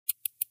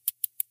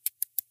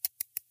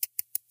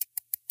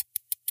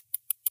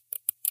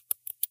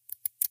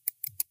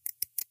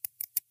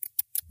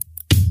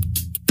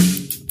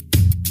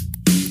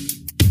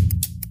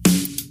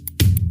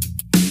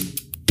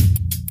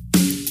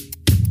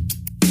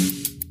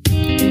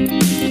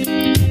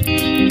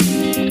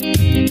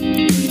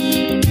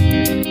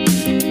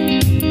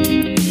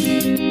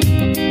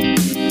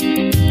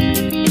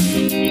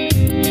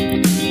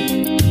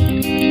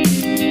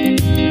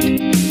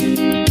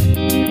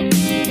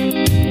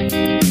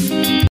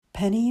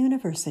Penny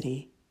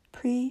University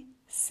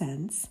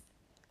presents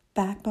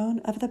Backbone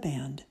of the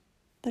Band,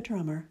 the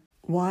drummer.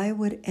 Why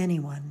would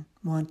anyone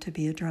want to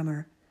be a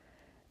drummer?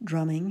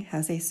 Drumming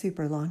has a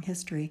super long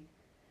history.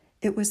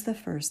 It was the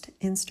first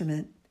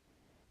instrument.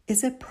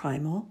 Is it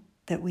primal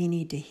that we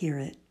need to hear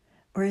it,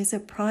 or is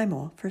it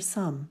primal for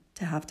some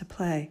to have to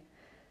play?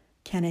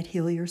 Can it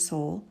heal your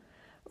soul,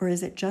 or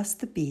is it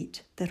just the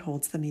beat that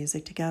holds the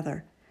music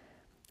together?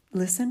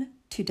 Listen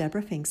to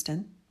Deborah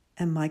Fingston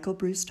and Michael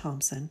Bruce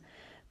Thompson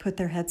put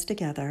their heads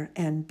together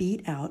and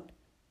beat out,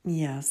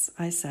 yes,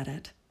 I said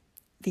it,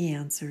 the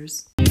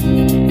answers.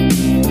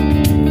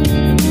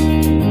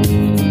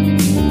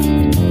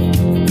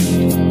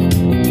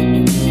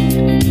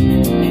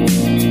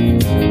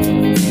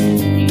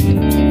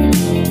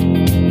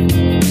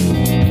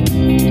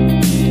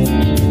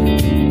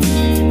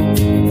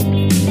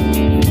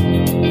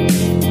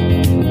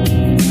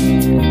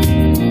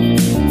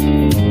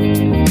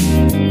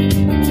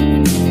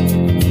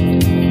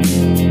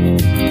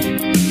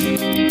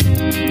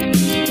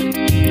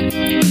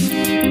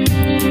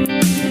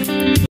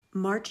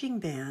 Marching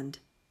band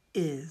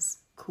is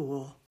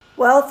cool.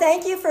 Well,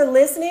 thank you for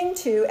listening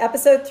to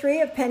episode 3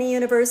 of Penny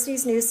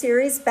University's new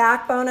series,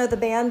 Backbone of the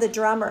Band, the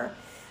Drummer.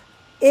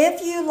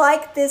 If you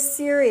like this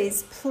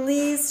series,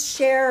 please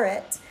share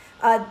it.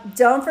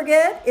 Don't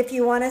forget, if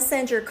you want to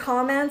send your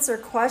comments or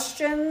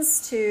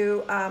questions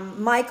to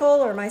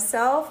Michael or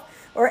myself,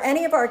 or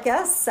any of our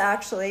guests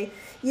actually,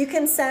 you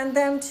can send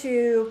them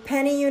to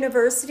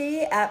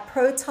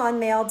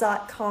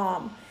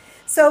pennyuniversity@protonmail.com.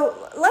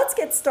 So let's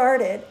get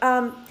started.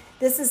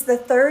 This is the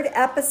third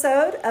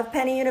episode of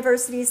Penny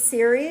University's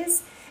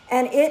series,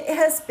 and it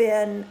has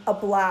been a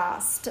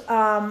blast.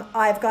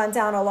 I've gone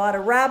down a lot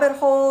of rabbit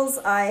holes.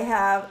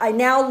 I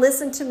now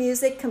listen to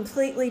music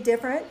completely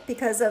different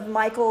because of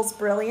Michael's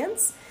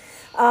brilliance.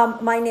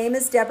 My name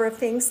is Deborah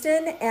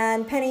Fingston,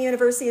 and Penny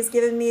University has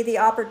given me the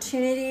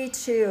opportunity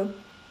to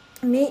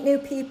meet new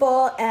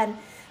people and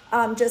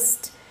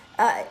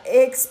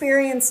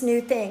experience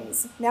new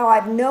things. Now,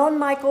 I've known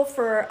Michael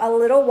for a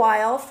little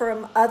while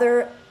from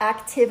other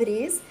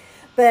activities,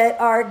 but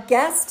our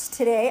guest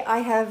today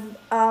I have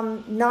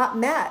not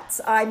met.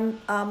 I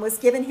was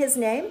given his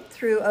name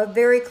through a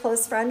very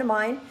close friend of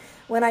mine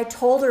when I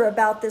told her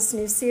about this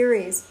new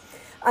series.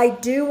 I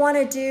do want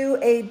to do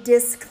a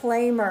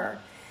disclaimer.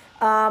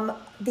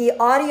 The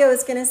audio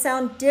is going to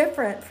sound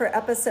different for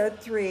episode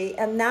 3,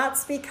 and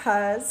that's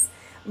because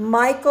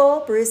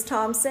Michael Bruce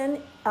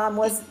Thompson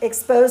was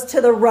exposed to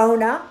the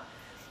Rona.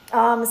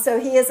 So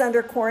he is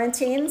under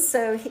quarantine.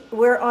 So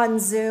we're on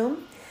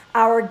Zoom.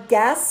 Our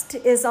guest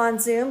is on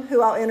Zoom,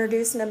 who I'll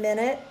introduce in a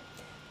minute.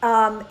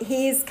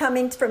 He's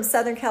coming from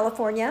Southern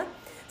California.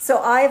 So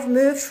I've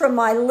moved from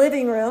my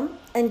living room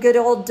and good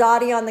old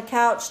Dottie on the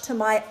couch to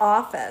my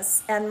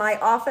office. And my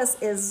office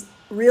is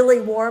really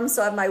warm,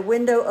 so I have my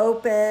window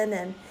open,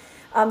 and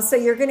so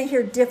you're going to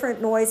hear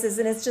different noises,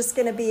 and it's just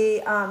going to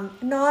be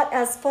not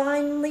as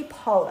finely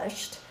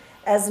polished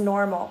as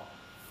normal.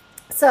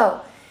 So,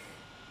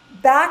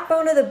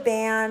 Backbone of the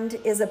Band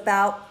is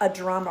about a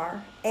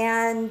drummer.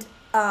 And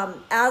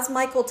as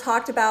Michael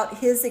talked about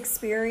his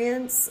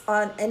experience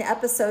in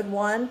episode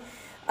 1,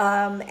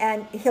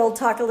 and he'll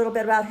talk a little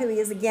bit about who he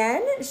is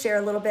again, share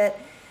a little bit.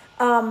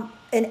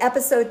 In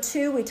episode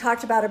 2, we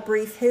talked about a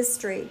brief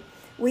history.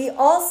 We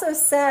also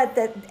said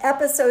that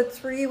episode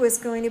 3 was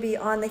going to be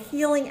on the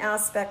healing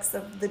aspects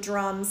of the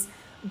drums,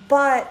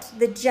 but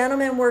the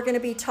gentleman we're going to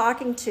be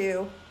talking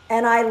to,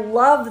 and I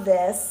love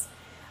this,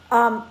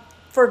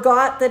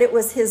 forgot that it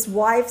was his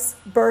wife's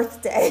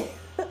birthday.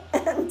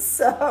 And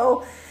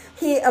so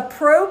he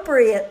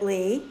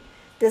appropriately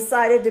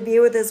decided to be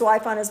with his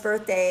wife on his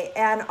birthday.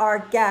 And our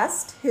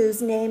guest,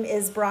 whose name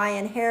is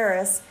Brian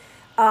Harris,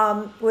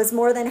 was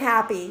more than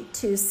happy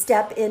to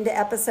step into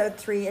episode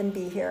 3 and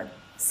be here.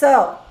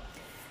 So,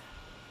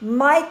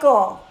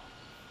 Michael,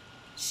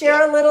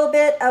 share a little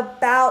bit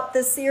about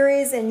the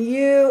series and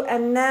you,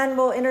 and then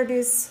we'll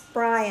introduce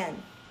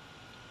Brian.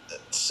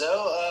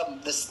 So,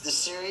 the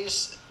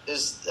series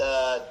is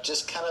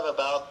just kind of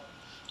about,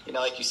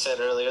 like you said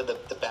earlier, the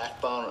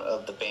backbone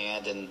of the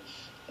band, and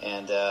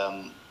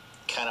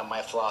kind of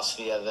my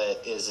philosophy of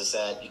it is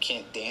that you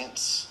can't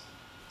dance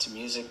to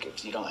music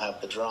if you don't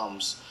have the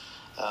drums.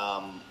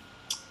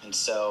 And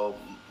so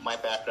my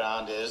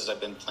background is I've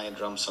been playing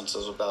drums since I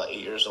was about 8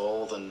 years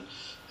old, and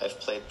I've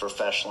played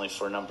professionally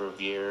for a number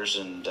of years,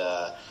 and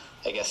I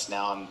guess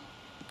now I'm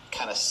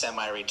kind of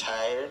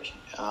semi-retired.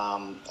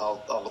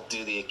 I'll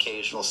do the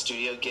occasional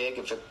studio gig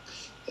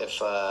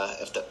if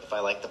I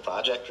like the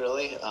project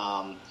really.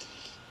 I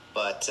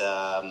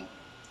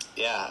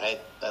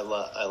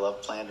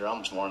love playing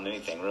drums more than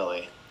anything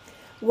really.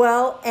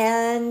 Well,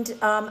 and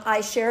I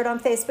shared on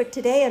Facebook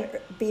today, and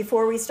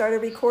before we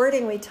started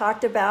recording, we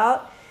talked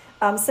about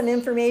some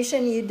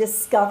information you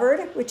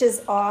discovered, which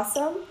is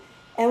awesome.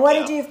 And what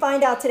did you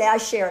find out today? I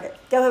shared it.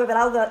 Go ahead, but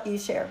I'll let you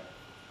share.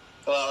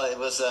 Well, it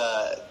was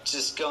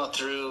just going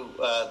through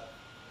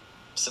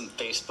some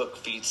Facebook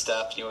feed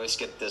stuff. You always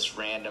get this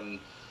random,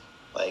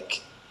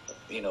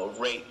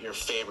 rate your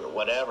favorite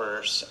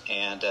whatevers,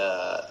 and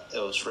it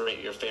was rate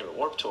your favorite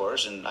Warped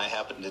Tours, and I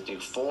happened to do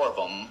 4 of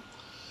them,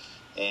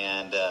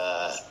 and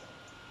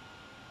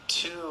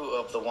 2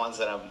 of the ones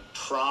that I'm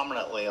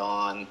prominently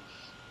on,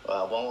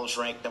 one was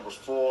ranked number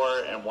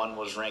 4 and one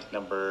was ranked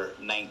number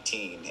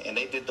 19, and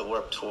they did the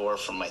Warped Tour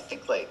from I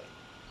think like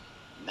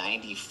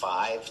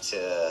 95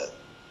 to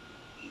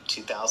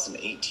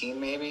 2018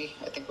 maybe,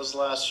 I think was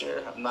last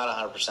year. I'm not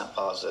 100%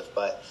 positive,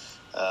 but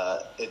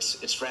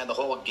it's ran the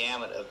whole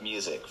gamut of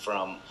music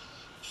from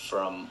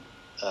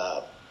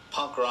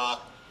punk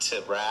rock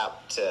to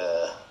rap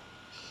to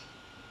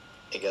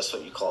I guess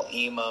what you call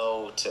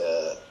emo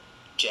to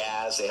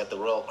jazz. They had the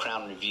Royal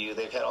Crown Review.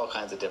 They've had all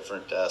kinds of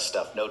different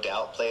stuff. No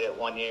Doubt played it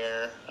one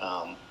year.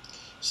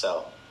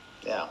 So,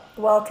 yeah.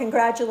 Well,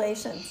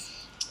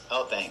 congratulations.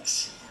 Oh,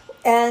 thanks.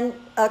 And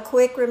a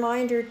quick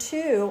reminder,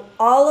 too,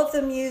 all of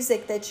the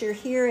music that you're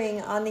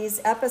hearing on these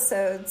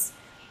episodes,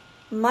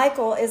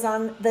 Michael is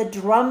on the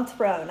drum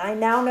throne. I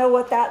now know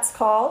what that's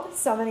called,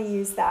 so I'm going to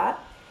use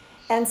that.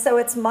 And so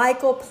it's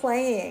Michael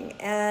playing,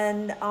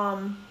 and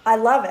I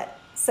love it.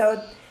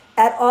 So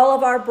at all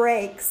of our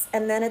breaks,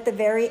 and then at the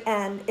very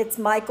end, it's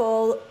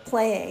Michael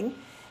playing.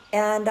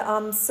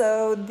 And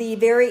so the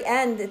very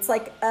end, it's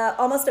like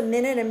almost a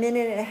minute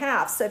and a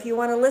half. So if you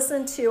want to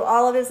listen to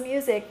all of his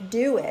music,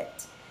 do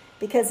it,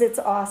 because it's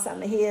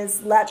awesome. He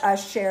has let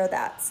us share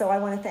that. So I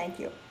want to thank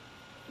you.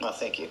 Well,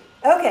 thank you.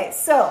 Okay,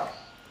 so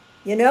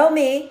you know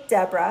me,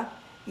 Deborah.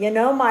 You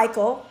know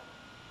Michael.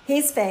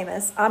 He's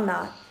famous. I'm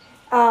not.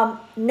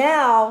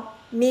 Now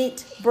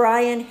meet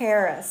Brian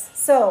Harris.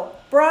 So,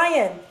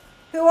 Brian,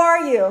 who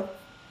are you?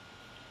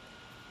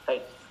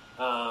 Hi.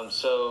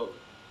 So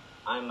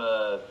I'm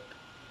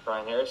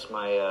Brian Harris.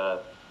 My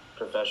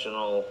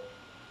professional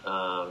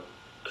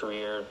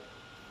career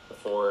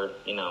before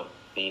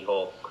the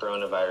whole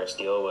coronavirus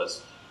deal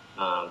was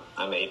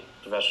I'm a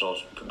professional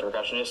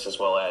percussionist as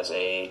well as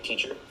a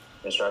teacher,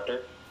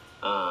 instructor.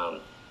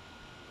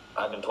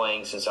 I've been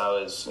playing since I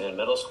was in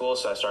middle school,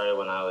 so I started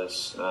when I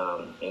was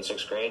in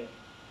 6th grade.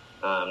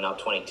 I'm now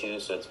 22,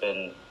 so it's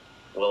been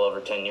well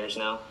over 10 years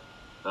now.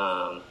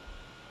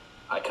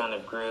 I kind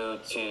of grew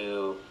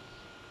to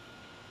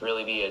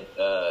really be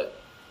a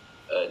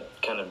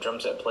kind of drum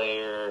set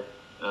player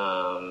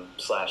 /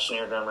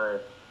 snare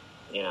drummer,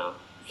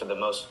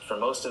 for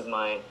most of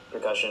my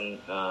percussion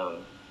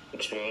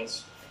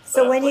experience.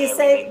 So when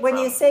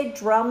you say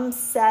drum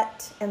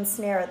set and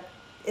snare,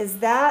 is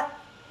that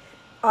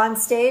on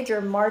stage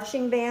or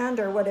marching band,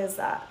 or what is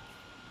that?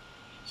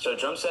 So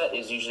drum set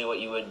is usually what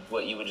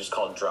you would just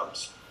call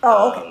drums.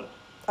 Oh, okay.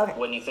 Okay.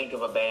 When you think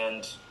of a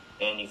band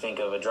and you think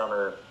of a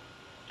drummer,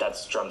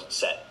 that's drum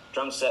set.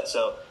 Drum set.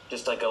 So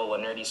just like a little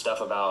nerdy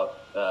stuff about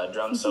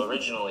drums. So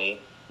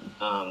originally,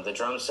 the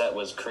drum set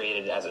was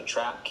created as a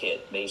trap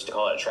kit. They used to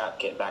call it a trap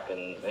kit back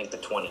in I think the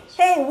 20s.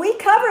 Hey, we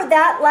covered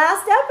that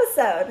last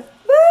episode.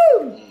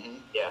 Woo! Mm-hmm.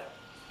 Yeah.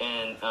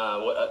 And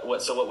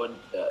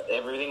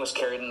everything was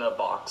carried in a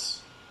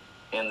box,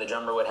 and the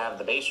drummer would have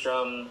the bass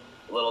drum,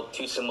 little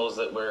 2 cymbals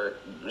that were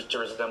to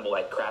resemble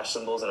like crash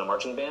cymbals in a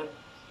marching band,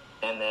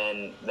 and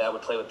then that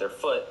would play with their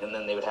foot, and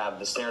then they would have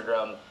the snare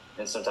drum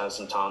and sometimes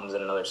some toms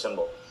and another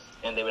cymbal,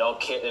 and they would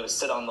they would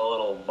sit on the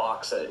little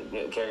box that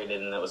it carried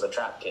in, and that was a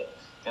trap kit.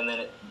 And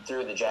then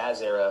through the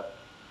jazz era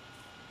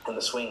and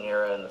the swing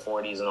era in the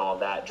 40s and all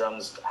of that,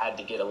 drums had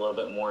to get a little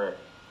bit more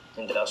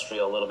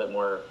industrial, a little bit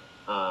more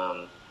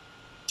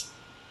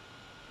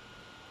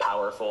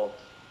powerful.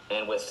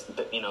 And with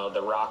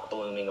the rock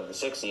blooming of the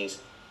 60s,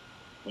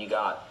 you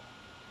got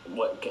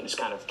what is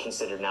kind of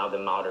considered now the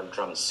modern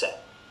drum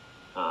set,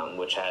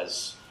 which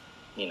has,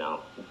 you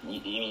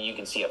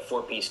can see a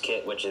 4-piece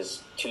kit, which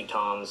is 2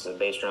 toms, the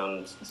bass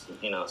drums,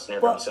 snare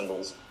drum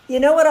cymbals. You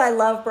know what I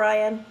love,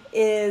 Brian,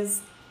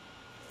 is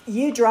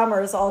you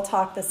drummers all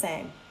talk the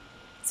same.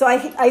 So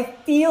I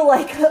feel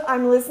like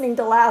I'm listening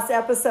to last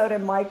episode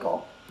and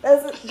Michael.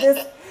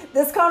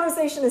 This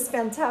conversation is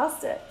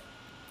fantastic.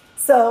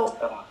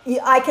 So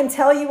I can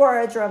tell you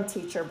are a drum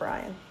teacher,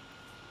 Brian.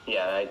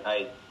 Yeah,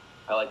 I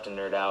like to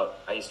nerd out.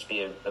 I used to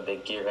be a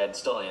big gearhead,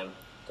 still am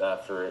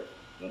for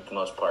the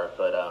most part.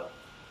 But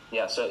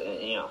yeah, so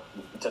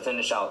to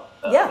finish out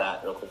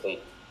that real quickly,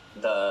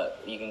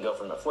 you can go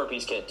from a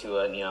 4-piece kit to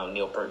a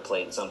Neil Peart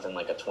played something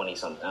like a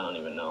 20-something. I don't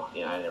even know.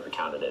 I never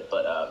counted it,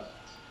 but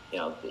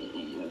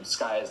the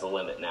sky is the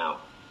limit now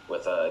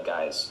with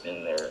guys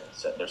in their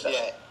set.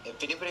 Yeah,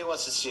 if anybody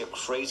wants to see a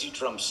crazy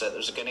drum set,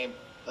 there's a guy named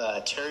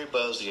Terry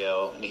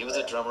Bozzio, and he was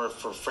a drummer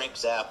for Frank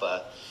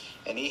Zappa,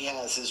 and he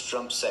has his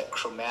drum set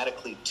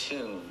chromatically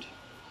tuned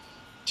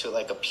to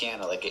like a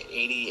piano, like an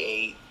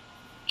 88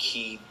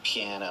 key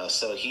piano.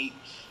 So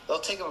it'll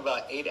take him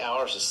about 8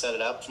 hours to set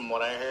it up, from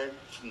what I heard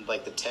from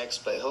like the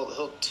text, but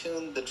he'll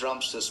tune the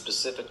drums to a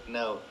specific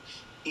note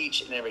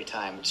each and every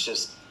time. It's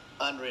just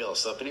unreal.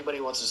 So if anybody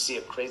wants to see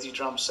a crazy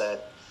drum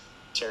set,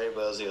 Terry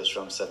Bozzio's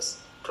drum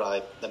set's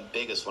probably the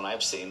biggest one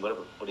I've seen.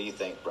 What do you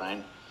think,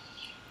 Brian?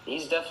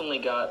 He's definitely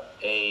got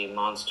a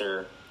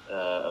monster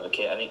of a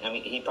kit. I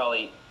mean, he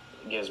probably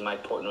gives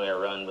Mike Portnoy a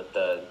run with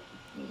the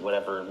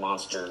whatever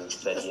monster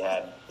that he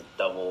had,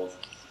 double.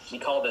 He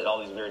called it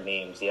all these weird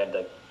names. He had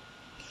like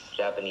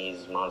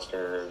Japanese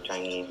monster,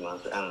 Chinese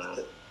monster. I don't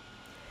know.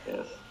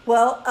 Yeah.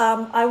 Well,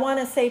 I want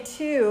to say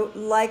too,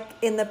 like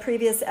in the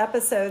previous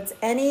episodes,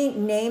 any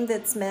name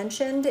that's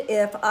mentioned,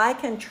 if I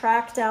can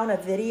track down a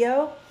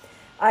video,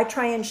 I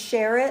try and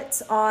share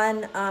it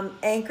on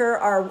Anchor,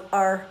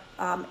 our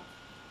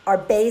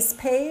base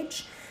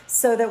page,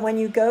 so that when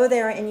you go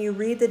there and you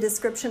read the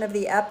description of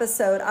the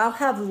episode, I'll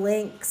have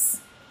links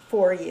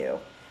for you.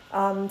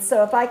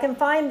 So if I can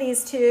find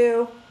these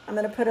two, I'm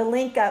going to put a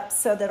link up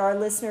so that our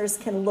listeners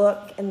can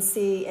look and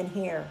see and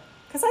hear.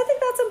 Because I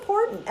think that's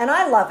important. And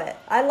I love it.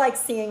 I like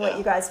seeing what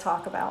you guys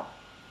talk about.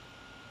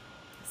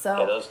 So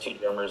yeah, those two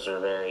drummers are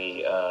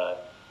very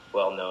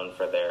well known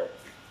for their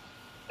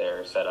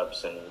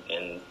setups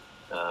and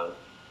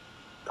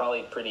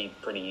probably pretty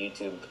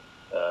YouTube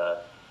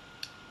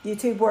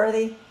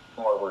worthy.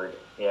 Forward.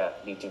 Yeah,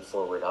 YouTube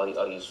forward.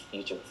 I'll use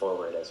YouTube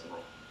forward as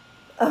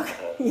my...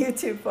 Okay,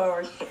 YouTube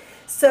forward.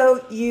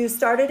 So you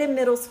started in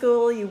middle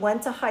school, you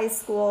went to high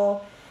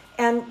school,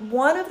 and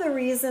one of the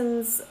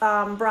reasons,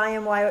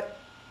 Brian, why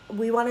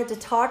we wanted to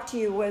talk to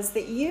you was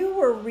that you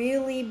were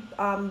really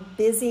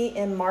busy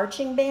in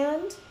marching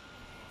band,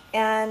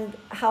 and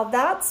how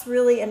that's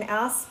really an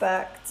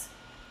aspect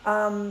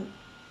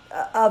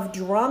of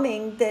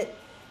drumming that,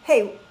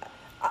 hey,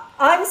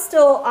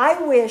 I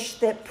wish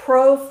that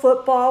pro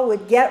football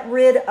would get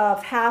rid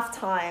of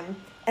halftime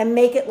and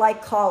make it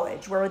like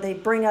college, where they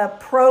bring a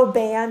pro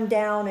band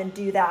down and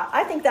do that.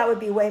 I think that would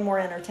be way more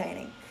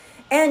entertaining.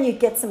 And you'd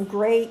get some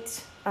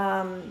great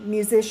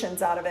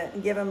musicians out of it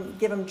and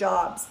give them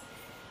jobs.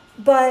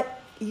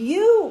 But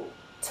you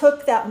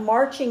took that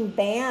marching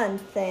band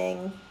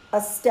thing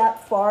a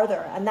step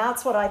farther, and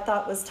that's what I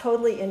thought was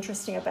totally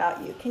interesting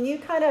about you. Can you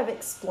kind of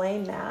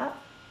explain that?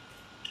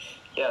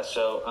 Yeah,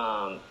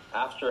 so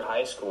after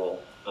high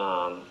school,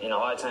 and a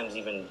lot of times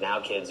even now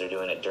kids are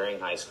doing it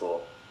during high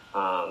school,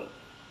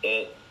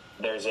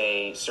 there's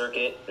a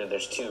circuit,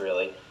 there's two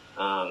really,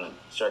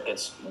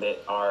 circuits that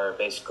are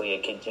basically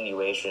a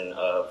continuation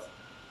of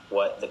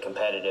what the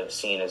competitive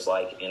scene is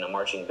like in a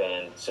marching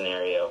band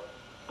scenario.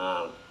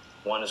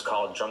 One is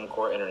called Drum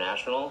Corps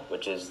International,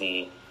 which is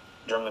the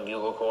Drum and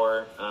Bugle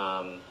Corps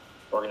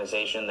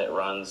organization that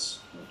runs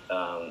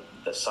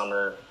the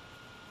summer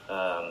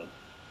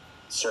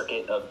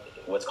circuit of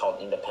what's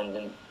called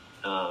independent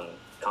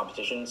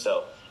competition.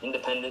 So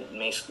independent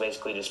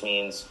basically just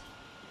means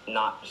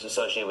not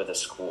associated with a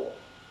school.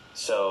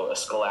 So a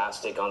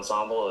scholastic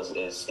ensemble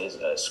is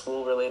a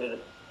school-related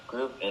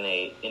group, and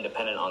a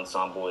independent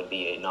ensemble would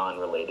be a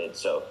non-related.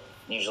 So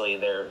usually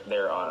they're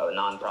a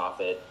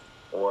non-profit,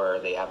 or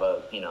they have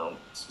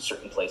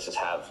certain places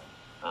have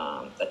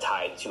a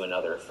tie to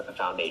another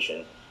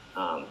foundation.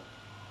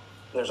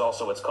 There's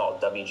also what's called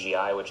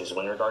WGI, which is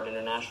Winter Guard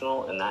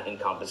International, and that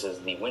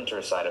encompasses the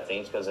winter side of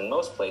things, because in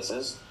most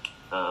places,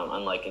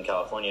 unlike in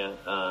California,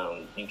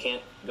 you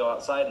can't go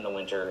outside in the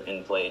winter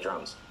and play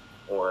drums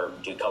or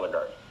do color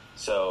guard.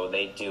 So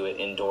they do it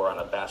indoor on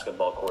a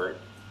basketball court,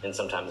 and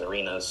sometimes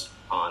arenas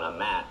on a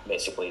mat.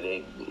 Basically,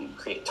 they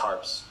create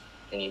tarps,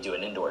 and you do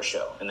an indoor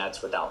show, and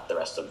that's without the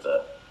rest of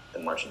the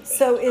marching band.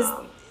 So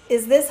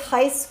is this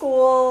high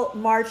school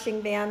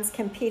marching bands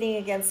competing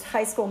against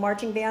high school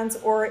marching bands,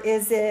 or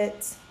is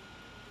it,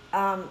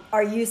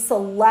 are you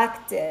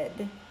selected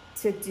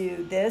to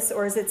do this,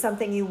 or is it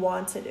something you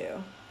want to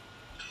do?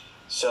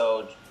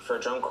 So for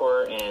Drum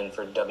Corps and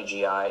for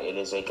WGI, it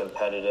is a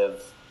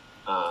competitive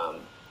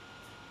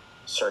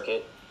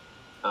circuit.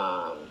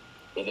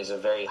 It is a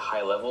very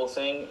high-level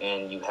thing,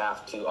 and you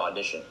have to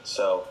audition.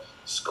 So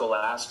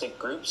scholastic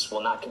groups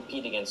will not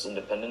compete against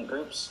independent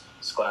groups.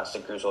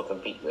 Scholastic groups will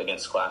compete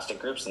against scholastic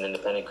groups, and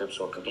independent groups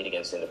will compete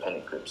against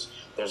independent groups.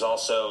 There's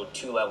also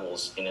two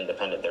levels in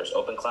independent. There's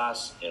open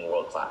class and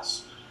world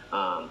class.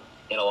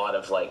 In a lot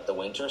of like the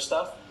winter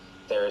stuff,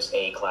 there's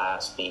A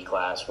class, B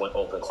class,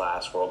 open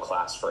class, world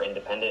class for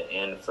independent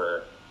and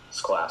for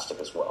scholastic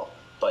as well.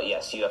 But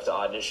yes, you have to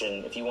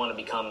audition if you want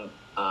to become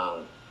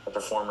a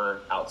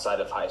performer outside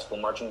of high school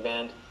marching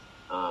band.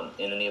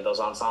 In any of those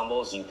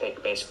ensembles, you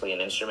pick basically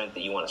an instrument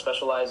that you want to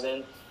specialize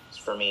in.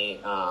 So for me,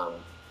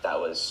 that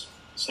was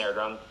snare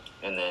drum,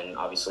 and then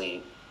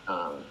obviously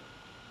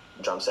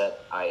drum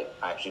set. I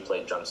actually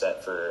played drum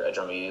set for a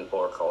drum and bugle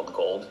corps called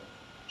Gold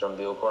Drum and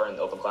Bugle Corps in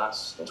the open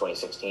class in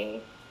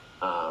 2016.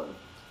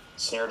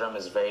 Snare drum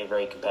is very,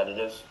 very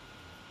competitive.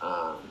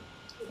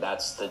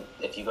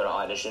 If you go to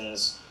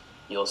auditions,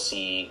 you'll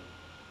see,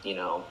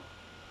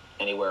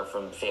 anywhere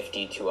from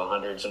 50 to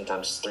 100,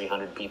 sometimes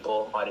 300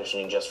 people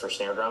auditioning just for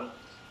snare drum.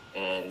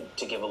 And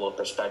to give a little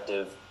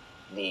perspective,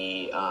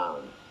 the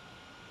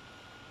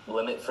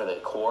limit for the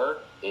corps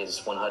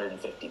is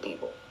 150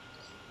 people,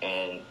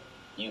 and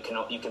you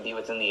can be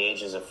within the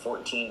ages of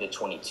 14 to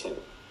 22.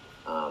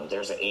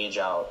 There's an age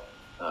out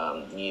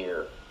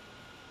year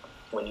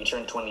when you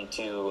turn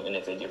 22, and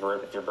if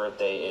your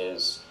birthday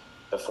is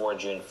before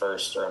June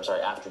 1st, or I'm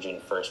sorry, after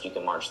June 1st, you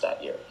can march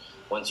that year.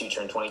 Once you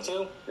turn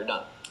 22, you're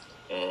done,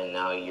 and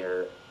now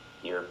you're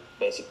you're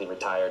basically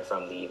retired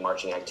from the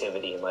marching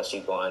activity unless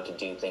you go on to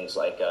do things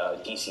like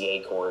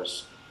DCA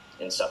corps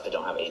and stuff that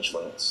don't have age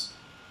limits.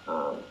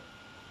 But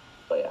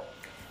yeah.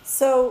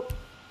 So,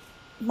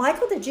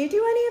 Michael, did you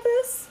do any of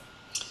this?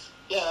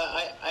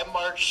 Yeah, I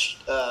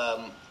marched.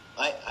 I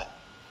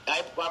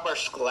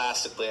marched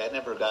scholastically. I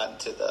never got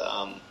into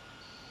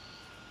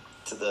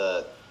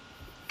the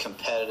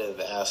competitive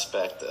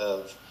aspect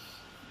of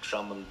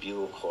drum and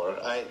bugle corps.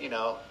 I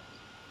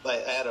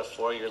had a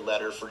 4-year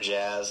letter for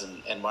jazz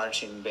and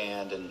marching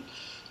band and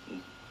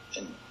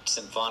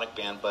symphonic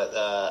band, but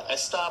I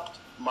stopped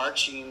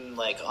marching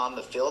like on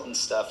the field and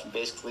stuff, and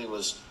basically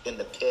was in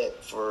the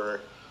pit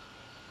from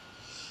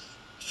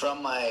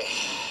my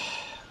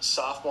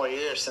sophomore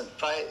year,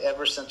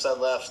 ever since I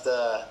left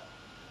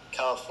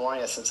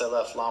California, since I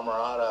left La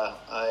Mirada.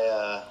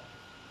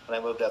 When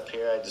I moved up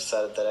here, I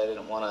decided that I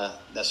didn't want to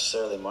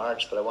necessarily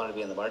march, but I wanted to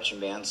be in the marching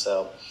band.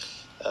 So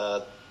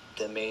the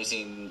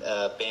amazing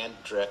band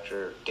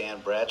director Dan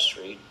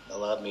Bradstreet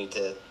allowed me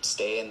to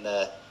stay in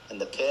the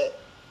pit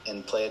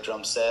and play a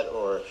drum set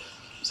or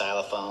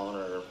xylophone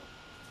or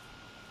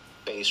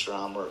bass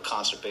drum or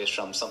concert bass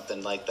drum,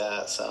 something like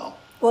that. So,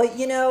 well,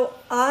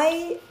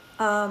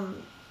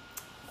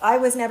 I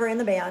was never in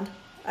the band.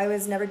 I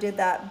never did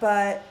that,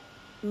 but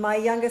my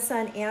youngest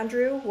son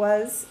Andrew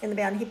was in the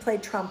band. He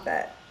played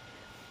trumpet,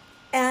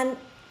 and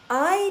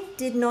I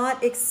did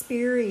not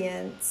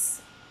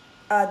experience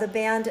the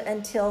band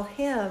until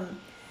him.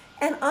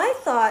 And I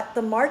thought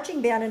the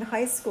marching band in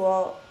high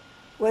school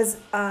was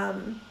a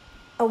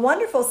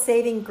wonderful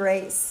saving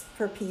grace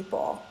for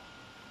people.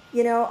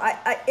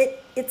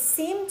 It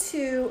seemed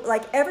to,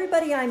 like,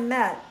 everybody I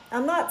met,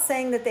 I'm not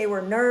saying that they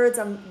were nerds,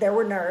 there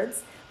were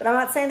nerds, but I'm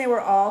not saying they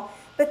were all,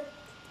 but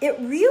it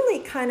really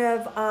kind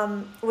of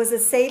was a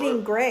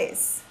saving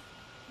grace.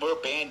 We're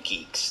band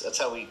geeks. That's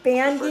how we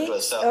band refer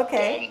geeks? to ourselves.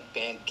 Okay.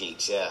 Band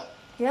geeks, yeah.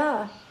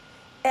 Yeah.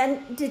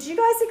 And did you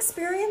guys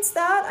experience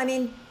that? I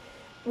mean,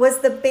 was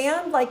the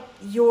band like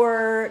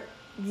your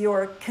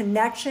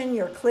connection,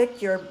 your clique,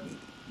 For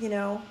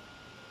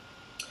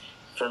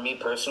me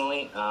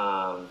personally,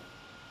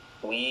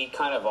 we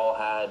kind of all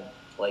had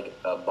like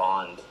a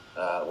bond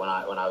when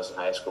I was in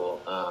high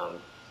school.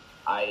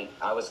 I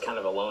was kind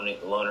of a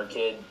loner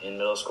kid in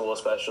middle school,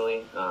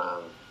 especially,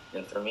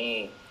 and for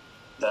me,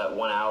 that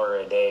 1 hour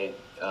a day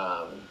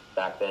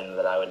back then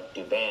that I would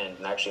do band,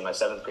 and actually my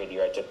 7th grade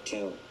year I took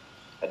 2.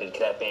 I did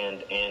cadet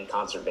band and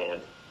concert band.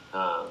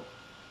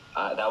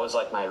 That was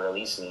like my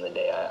release in the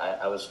day.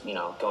 I was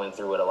going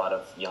through what a lot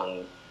of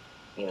young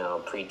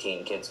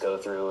preteen kids go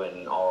through,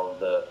 and all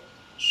of the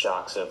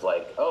shocks of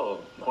like,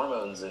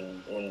 hormones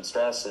and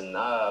stress and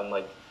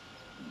like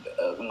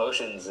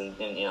emotions and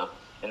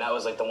that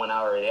was like the 1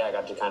 hour a day I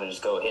got to kind of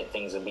just go hit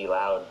things and be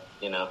loud,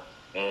 and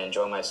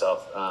enjoy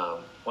myself.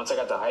 Once I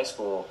got to high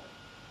school,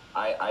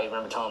 I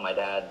remember telling my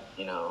dad,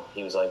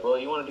 he was like, well,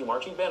 you want to do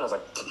marching band? I was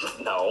like,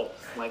 no,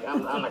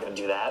 I'm not going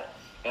to do that.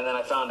 And then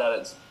I found out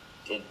it's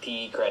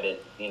PE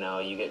credit, you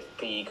get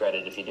PE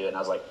credit if you do it. And I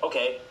was like,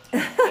 okay.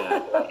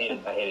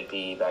 I hated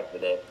PE back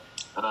in the day.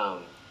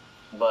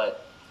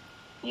 But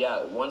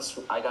yeah, once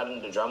I got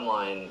into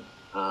drumline,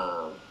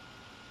 I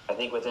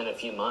think within a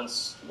few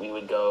months we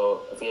would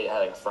go, if we had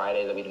like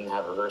Friday that we didn't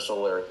have rehearsal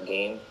or a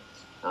game,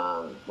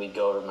 we'd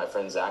go over to my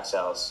friend Zach's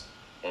house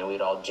and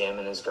we'd all jam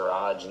in his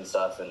garage and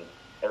stuff. And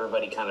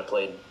everybody kind of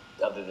played,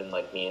 other than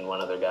like me and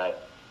one other guy,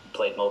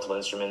 played multiple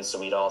instruments, so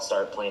we'd all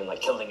start playing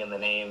like Killing in the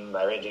Name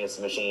by Rage Against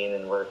the Machine,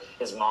 and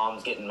his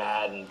mom's getting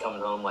mad and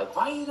coming home like,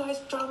 why are you guys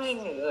drumming?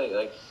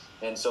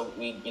 And so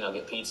we'd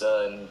get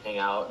pizza and hang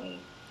out, and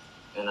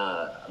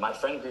my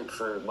friend group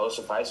for most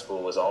of high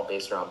school was all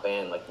based around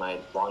band. Like my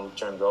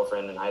long-term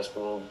girlfriend in high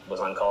school was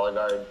on color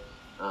guard.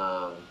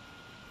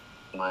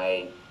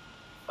 My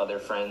other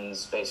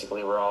friends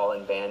basically were all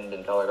in band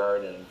and color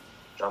guard and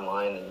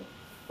drumline, and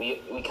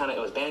we kind of,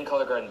 it was band,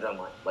 color guard, and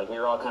drumline. Like we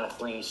were all kind of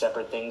 3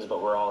 separate things,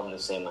 but we're all in the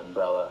same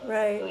umbrella.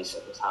 Right. At least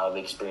that's how the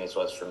experience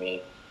was for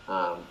me.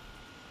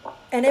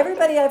 And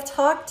everybody I've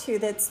talked to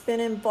that's been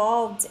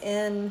involved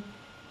in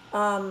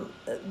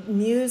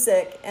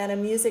music and a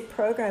music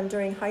program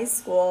during high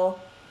school,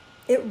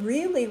 it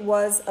really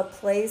was a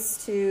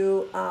place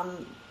to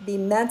be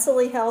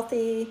mentally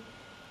healthy,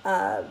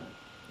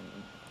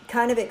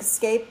 kind of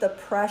escape the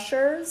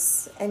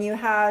pressures. And you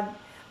had,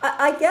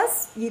 I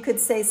guess you could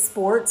say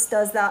sports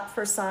does that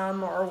for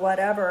some or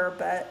whatever,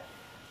 but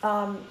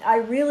I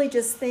really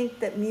just think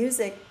that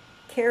music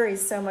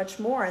carries so much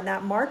more. And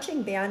that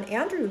marching band,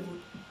 Andrew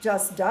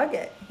just dug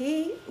it.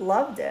 He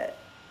loved it.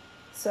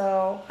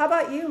 So how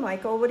about you,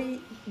 Michael? What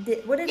did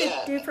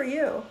it do for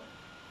you?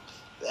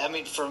 I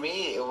mean, for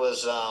me, it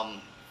was,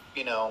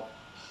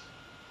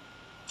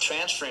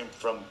 transferring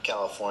from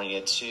California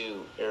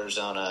to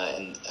Arizona,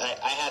 and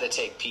I had to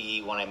take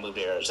PE when I moved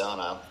to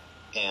Arizona,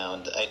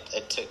 and I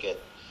took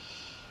it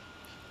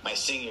my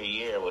senior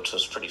year, which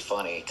was pretty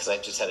funny because I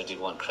just had to do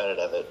 1 credit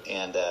of it,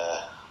 and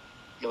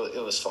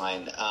it was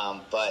fine.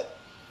 But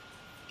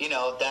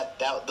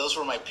those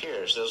were my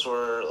peers. Those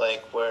were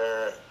like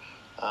where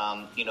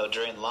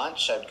During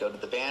lunch, I'd go to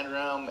the band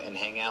room and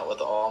hang out with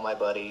all my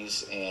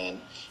buddies and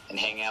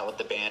hang out with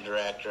the band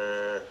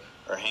director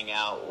or hang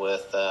out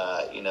with,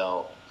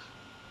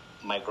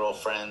 my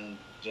girlfriend,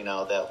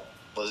 that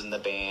was in the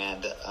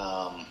band.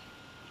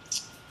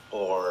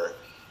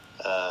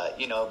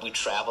 We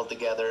traveled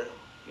together.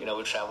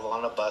 We traveled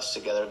on a bus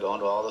together, going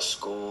to all the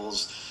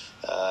schools,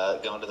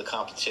 going to the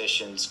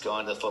competitions,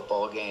 going to the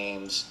football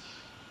games.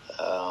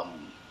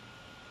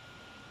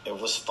 It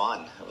was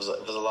fun. It was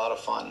a lot of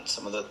fun.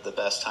 Some of the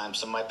best times.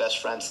 Some of my best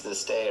friends to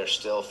this day are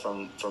still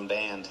from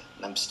band,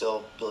 and I'm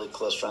still really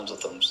close friends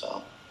with them.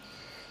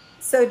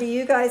 So do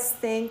you guys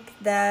think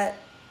that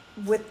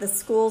with the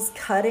schools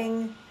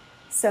cutting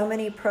so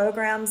many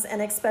programs,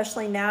 and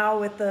especially now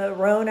with the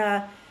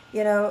Rona,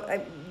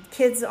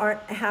 kids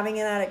aren't having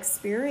that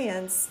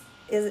experience,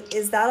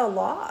 is that a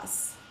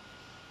loss?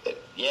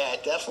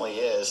 It definitely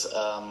is.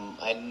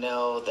 I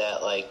know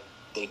that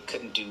they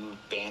couldn't do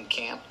band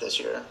camp this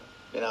year.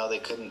 They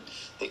couldn't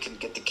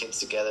get the kids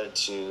together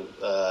to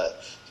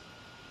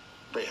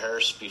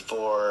rehearse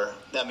before.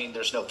 I mean,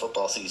 there's no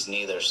football season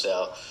either,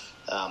 so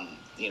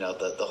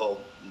the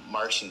whole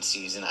marching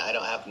season, I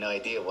don't have no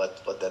idea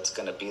what that's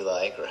going to be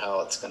like or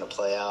how it's going to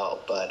play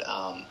out, but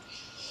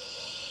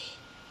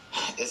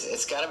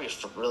it's got to be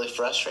really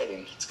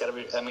frustrating. It's got to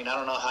be. I mean, I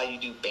don't know how you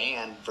do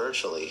band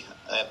virtually.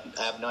 I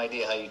have no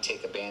idea how you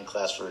take a band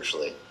class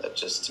virtually. That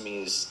just to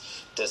me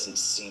doesn't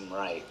seem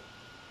right.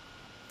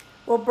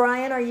 Well,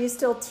 Brian, are you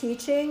still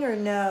teaching or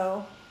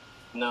no?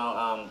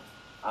 No,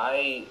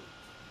 I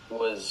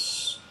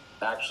was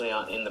actually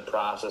in the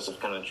process of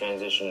kind of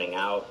transitioning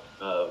out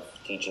of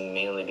teaching,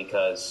 mainly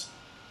because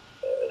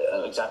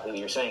exactly what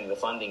you're saying, the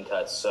funding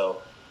cuts.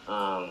 So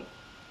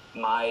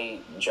my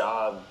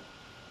job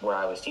where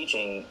I was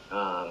teaching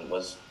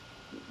was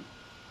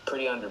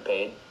pretty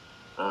underpaid.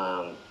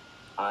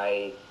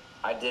 I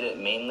did it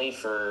mainly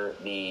for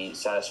the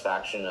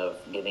satisfaction of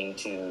getting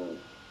to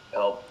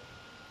help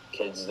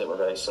kids that were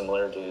very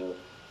similar to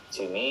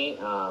me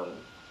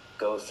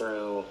go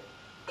through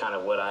kind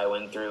of what I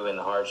went through and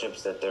the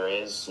hardships that there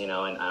is,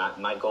 and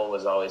my goal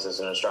was always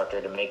as an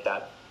instructor to make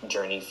that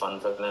journey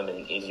fun for them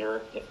and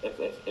easier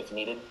if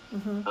needed.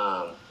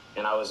 Mm-hmm.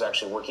 And I was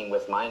actually working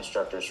with my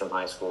instructors from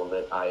high school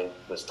that I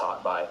was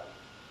taught by.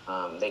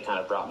 They kind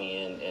of brought me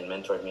in and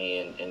mentored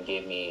me and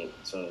gave me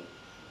some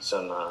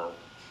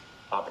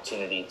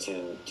opportunity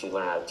to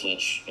learn how to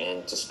teach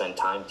and to spend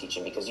time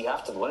teaching, because you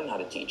have to learn how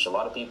to teach. A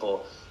lot of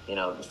people,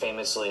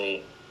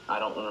 famously, I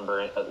don't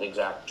remember the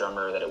exact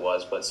drummer that it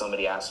was, but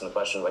somebody asked him a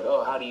question like,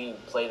 "Oh, how do you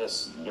play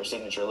your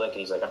signature lick?" And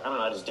he's like, "I don't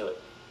know, I just do it."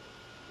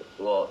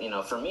 Well,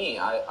 for me,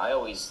 I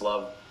always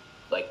loved,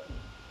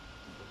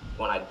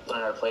 when I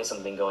learned how to play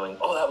something, going,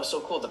 "Oh, that was so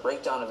cool." The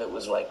breakdown of it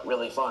was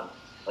really fun.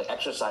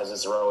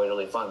 Exercises are always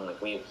really fun.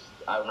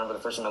 I remember the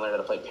first time I learned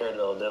how to play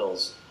paradiddle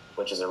diddles,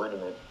 which is a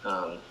rudiment.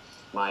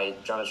 My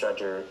drum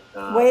instructor.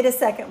 Wait a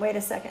second.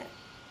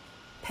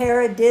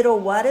 Paradiddle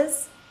what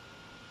is?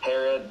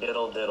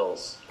 Paradiddle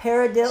diddles.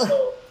 Paradiddle.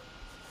 So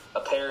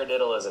a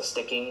paradiddle is a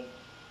sticking,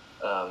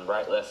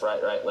 right, left,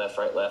 right, left,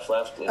 right, left,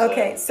 left.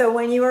 Okay, so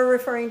when you were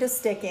referring to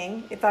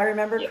sticking, if I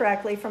remember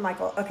correctly from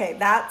Michael, okay,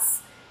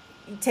 that's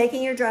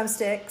taking your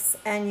drumsticks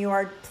and you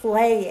are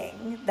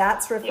playing.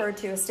 That's referred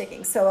to as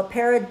sticking. So a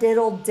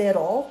paradiddle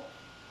diddle.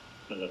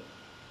 Mm-hmm.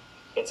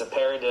 It's a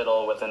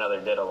paradiddle with another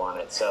diddle on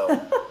it.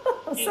 So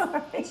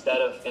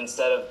instead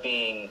of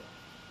being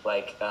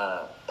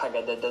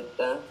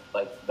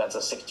that's a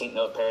 16th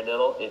note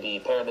paradiddle, it'd be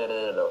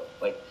paradiddle.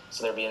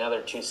 So there'd be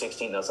another 2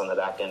 16th notes on the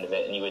back end of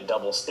it, and you would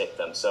double stick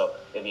them. So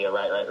it'd be a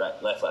right,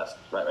 left, left,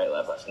 right,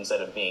 left, left.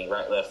 Instead of being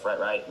right, left,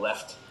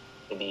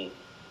 it'd be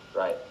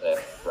right,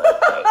 left,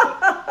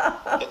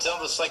 right. It's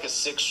almost like a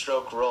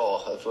 6-stroke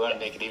roll, if we want to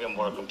make it even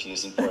more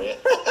confusing for you.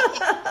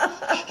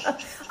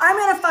 I'm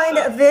going to find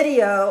a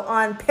video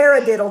on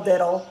paradiddle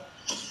diddle,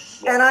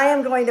 and I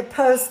am going to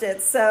post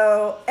it.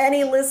 So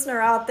any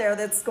listener out there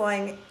that's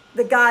going,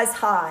 the guy's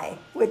high,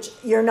 which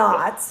you're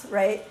not,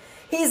 right?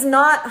 He's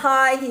not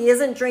high. He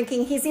isn't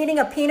drinking. He's eating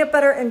a peanut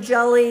butter and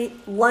jelly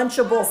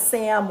Lunchable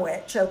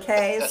sandwich,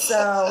 okay?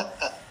 So,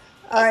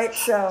 all right,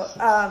 so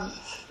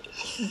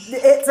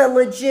it's a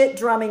legit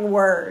drumming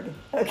word,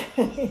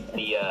 okay?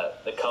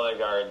 The color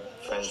guard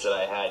friends that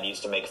I had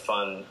used to make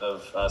fun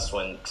of us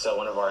one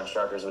of our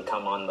instructors would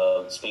come on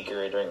the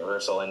speaker during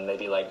rehearsal, and they'd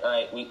be like, "All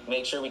right, we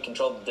make sure we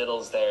control the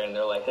diddles there," and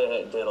they're like,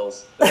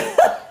 "Diddles."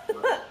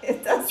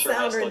 It does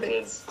sound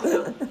ridiculous.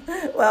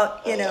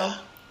 Well,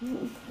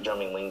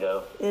 drumming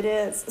lingo. It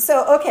is.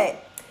 So, okay,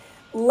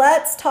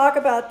 let's talk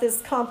about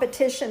this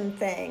competition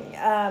thing.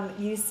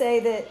 You say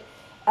that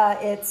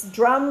it's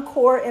Drum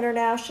Corps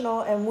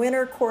International and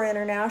Winter Corps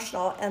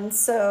International, and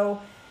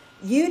so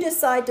you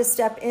decide to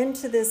step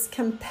into this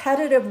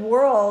competitive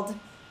world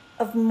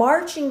of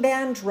marching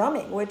band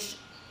drumming, which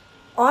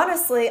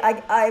honestly,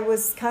 I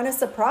was kind of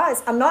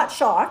surprised. I'm not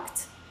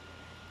shocked,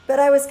 but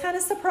I was kind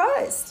of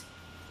surprised.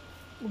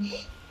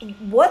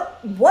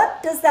 What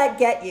does that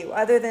get you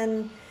other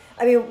than,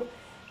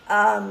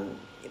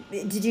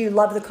 did you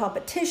love the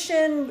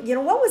competition?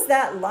 What was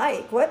that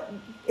like?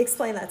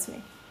 Explain that to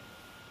me.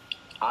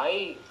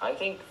 I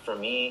think for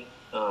me,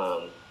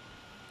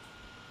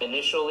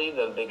 initially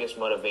the biggest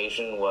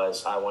motivation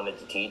was I wanted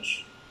to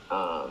teach.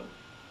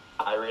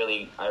 I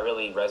really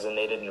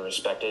resonated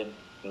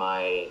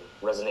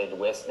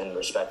with and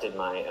respected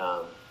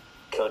my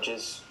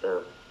coaches,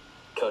 or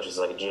coaches is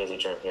like a jazzy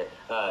term here,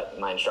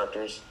 my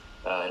instructors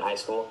in high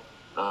school.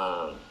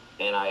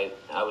 And I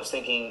was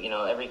thinking,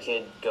 every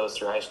kid goes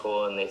through high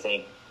school and they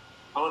think,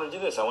 I want to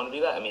do this, I want to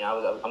do that. I mean,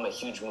 I'm a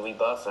huge movie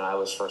buff, and I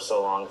was for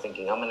so long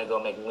thinking, I'm going to go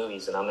make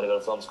movies, and I'm going to go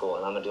to film school,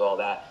 and I'm going to do all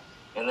that.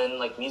 And then,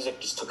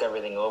 music just took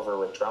everything over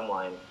with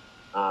drumline.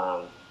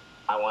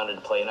 I wanted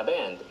to play in a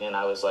band, and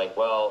I was like,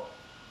 well,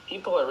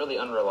 people are really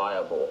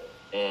unreliable,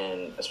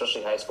 and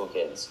especially high school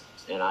kids.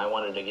 And I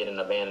wanted to get in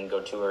a band and go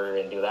tour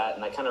and do that.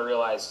 And I kind of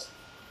realized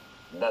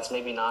that's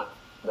maybe not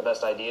the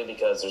best idea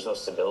because there's no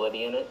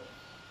stability in it.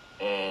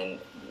 And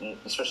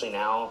especially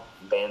now,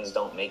 bands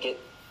don't make it,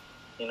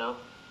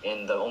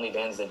 and the only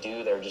bands that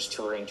do, they're just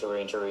touring,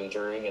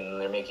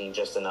 and they're making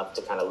just enough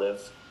to kind of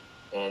live.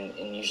 And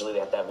usually they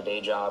have to have a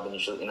day job, and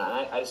usually,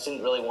 I just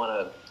didn't really want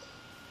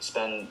to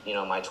spend,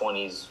 my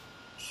 20s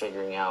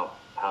figuring out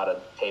how to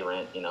pay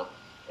rent,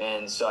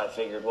 And so I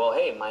figured, well,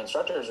 hey, my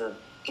instructors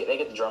they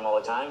get to drum all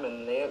the time,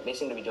 and they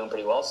seem to be doing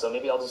pretty well, so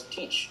maybe I'll just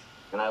teach.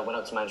 And I went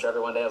up to my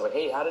instructor one day, I was like,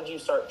 hey, how did you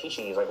start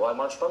teaching? He's like, well, I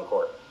marched drum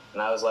corps.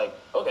 And I was like,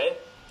 okay,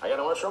 I got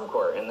to march drum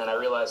corps. And then I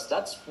realized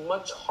that's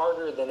much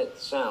harder than it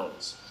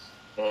sounds.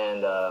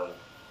 And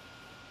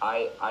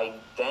I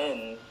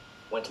then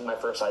went to my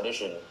first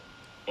audition.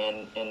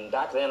 And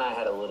back then I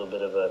had a little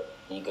bit of a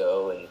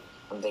ego, and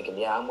I'm thinking,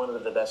 yeah, I'm one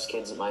of the best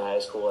kids at my high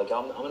school. I'm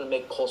going to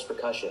make pulse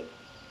percussion.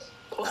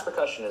 Pulse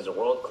percussion is a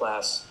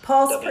world-class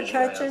Pulse WGI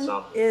percussion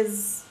ensemble.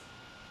 is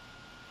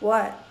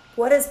what?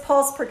 What is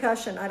pulse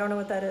percussion? I don't know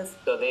what that is.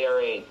 So they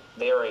are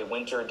a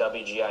winter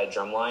WGI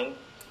drumline.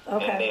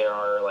 Okay. And they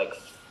are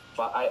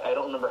I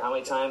don't remember how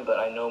many times, but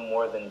I know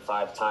more than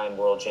 5-time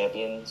world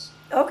champions.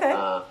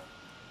 Okay.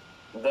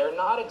 They're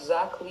not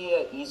exactly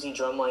an easy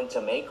drumline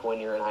to make when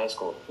you're in high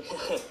school.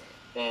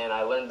 And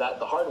I learned that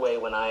the hard way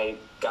when I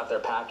got their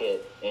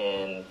packet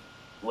and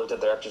looked at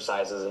their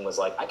exercises and was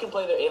like, I can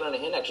play their 8 on a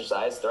hand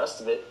exercise, the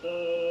rest of it,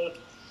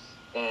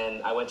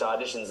 And I went to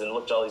auditions and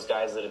looked at all these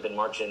guys that had been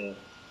marching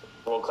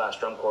world-class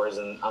drum corps,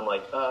 and I'm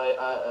like,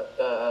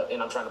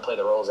 and I'm trying to play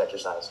the rolls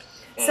exercise.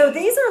 And so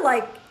these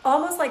are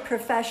almost like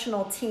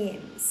professional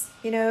teams,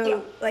 Yeah.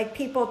 like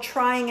people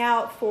trying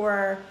out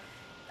for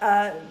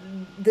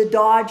the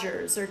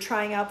Dodgers or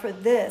trying out for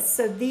this.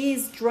 So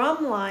these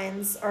drum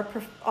lines are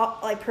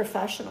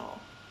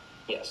professional.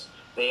 Yes,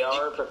 they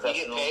are You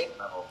professional. get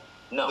paid?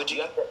 No, Would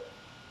you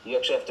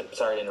actually have to.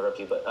 Sorry to interrupt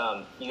you, but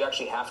you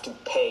actually have to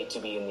pay to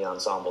be in the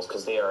ensembles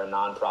because they are a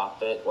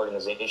non-profit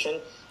organization.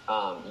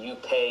 You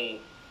pay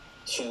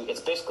to.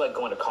 It's basically like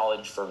going to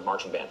college for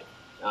marching band.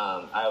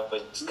 I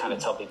always kind of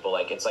tell people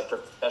it's like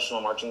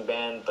professional marching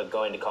band, but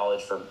going to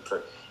college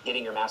for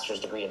getting your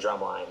master's degree in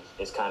drumline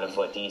is kind of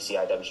what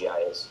DECI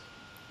WGI is.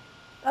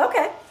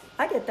 Okay,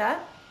 I get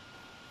that.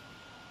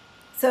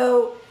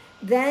 So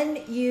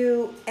then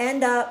you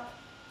end up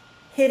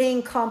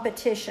hitting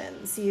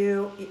competitions.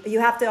 You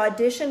have to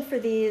audition for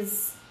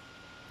these.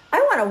 I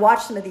want to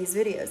watch some of these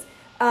videos.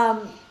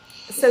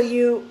 So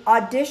you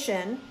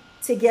audition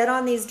to get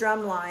on these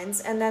drum lines,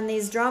 and then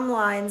these drum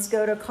lines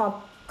go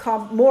to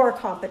more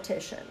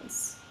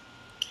competitions.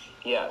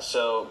 Yeah,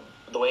 so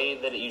the way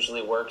that it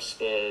usually works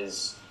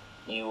is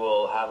you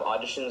will have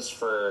auditions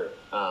for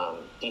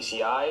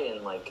DCI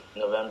in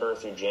November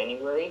through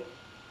January,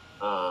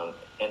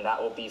 and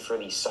that will be for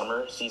the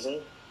summer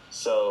season.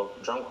 So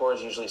drum corps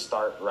usually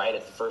start right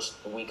at the first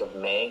week of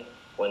May,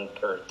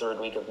 or third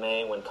week of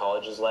May when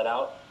college is let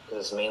out,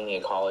 because it's mainly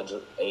a college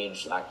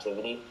age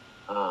activity.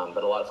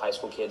 But a lot of high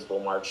school kids will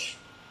march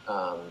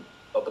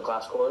open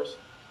class corps.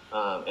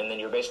 And then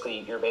you're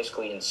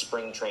basically in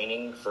spring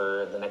training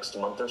for the next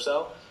month or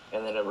so,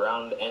 and then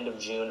around the end of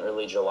June,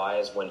 early July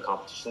is when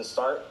competitions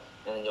start,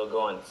 and then you'll go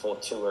on full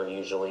tour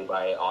usually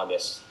by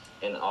August.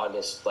 In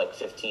August,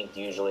 15th,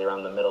 usually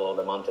around the middle of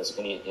the month, is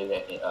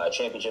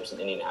championships in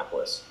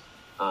Indianapolis.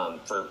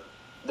 For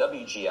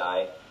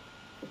WGI,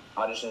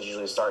 auditions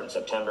usually start in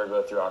September,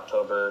 go through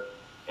October,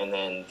 and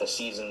then the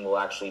season will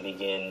actually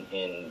begin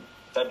in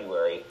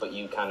February, but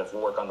you kind of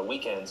work on the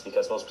weekends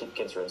because most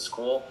kids are in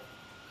school.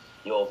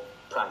 You'll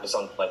practice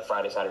on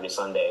Friday, Saturday,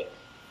 Sunday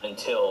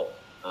until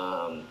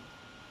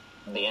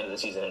the end of the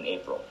season in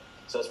April.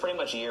 So it's pretty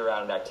much a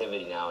year-round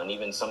activity now, and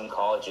even some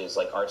colleges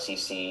like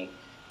RCC,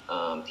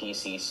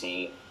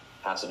 PCC,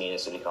 Pasadena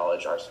City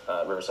College,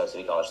 Riverside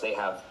City College, they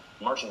have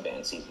marching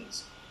band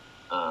seasons.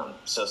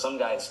 So some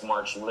guys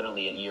march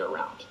literally a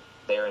year-round.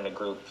 They're in a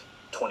group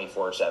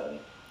 24/7.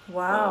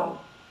 Wow.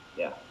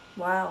 Yeah.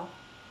 Wow.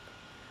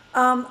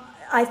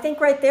 I think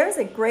right there is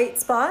a great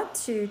spot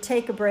to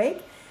take a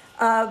break.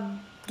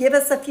 Give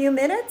us a few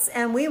minutes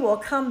and we will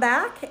come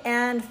back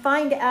and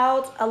find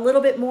out a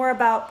little bit more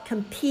about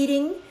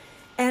competing,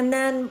 and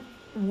then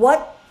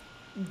what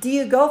do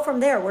you go from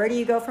there? Where do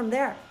you go from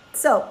there?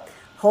 So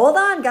hold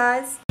on,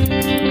 guys.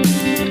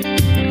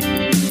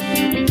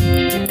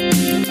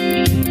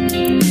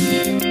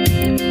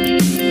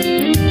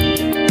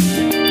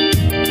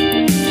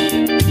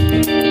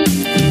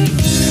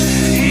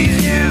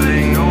 He's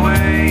giving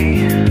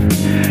away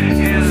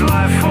his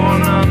life for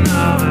none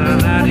other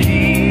that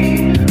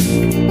he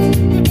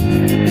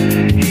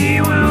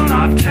will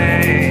not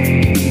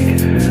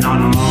take,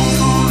 not along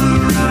for the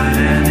ride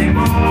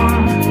anymore.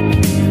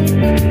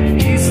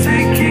 He's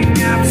taking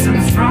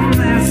absence from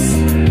this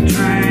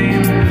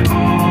train,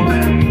 all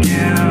been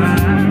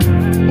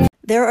given.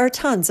 There are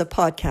tons of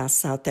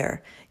podcasts out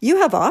there. You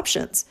have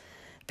options.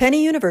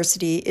 Penny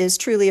University is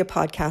truly a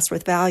podcast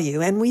with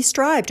value, and we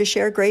strive to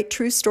share great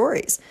true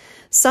stories.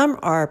 Some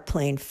are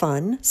plain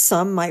fun,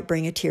 some might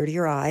bring a tear to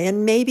your eye,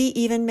 and maybe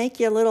even make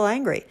you a little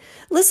angry.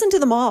 Listen to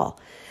them all.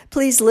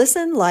 Please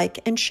listen, like,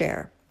 and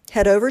share.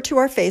 Head over to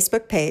our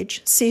Facebook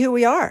page, see who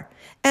we are.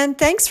 And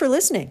thanks for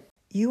listening.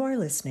 You are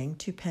listening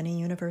to Penny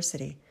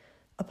University,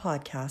 a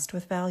podcast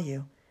with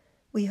value.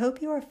 We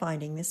hope you are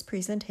finding this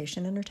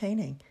presentation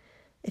entertaining.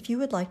 If you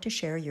would like to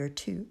share your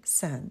 2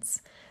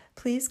 cents,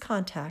 please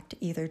contact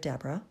either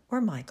Deborah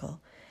or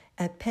Michael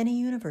at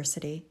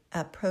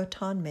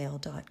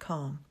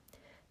pennyuniversity@protonmail.com.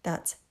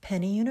 That's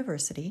Penny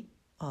University,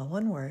 all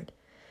one word,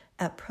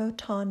 at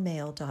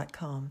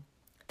protonmail.com.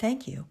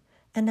 Thank you.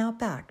 And now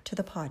back to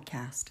the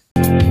podcast.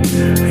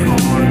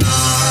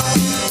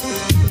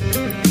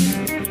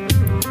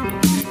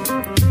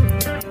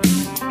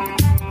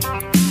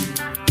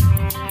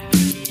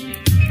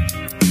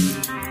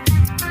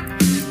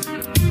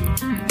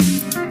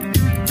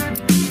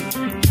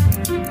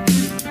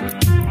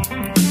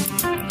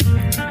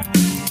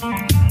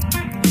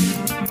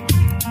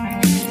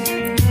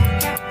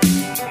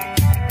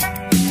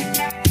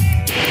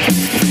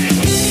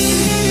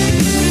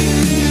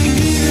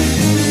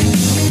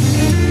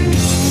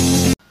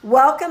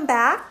 Welcome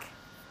back.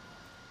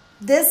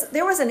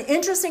 There was an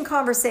interesting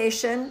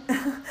conversation,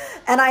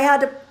 and I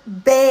had to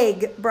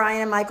beg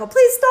Brian and Michael,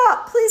 please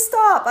stop.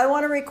 I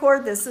want to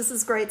record this. This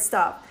is great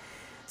stuff.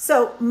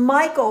 So,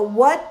 Michael,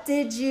 what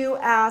did you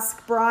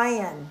ask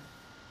Brian?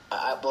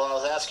 I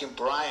was asking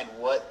Brian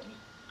what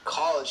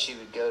college he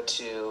would go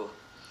to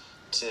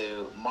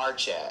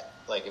march at.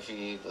 Like, if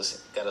he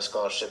got a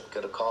scholarship to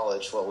go to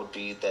college, what would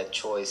be that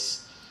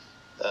choice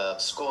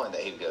of schooling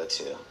that he would go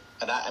to?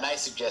 And I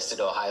suggested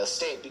Ohio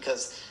State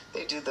because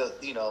they do the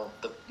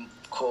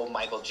cool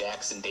Michael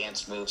Jackson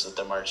dance moves with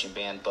the marching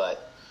band,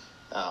 but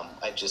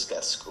I just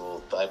got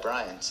schooled by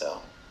Brian.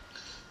 So.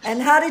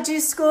 And how did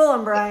you school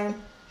him,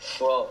 Brian?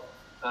 Well,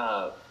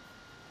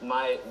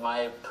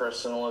 my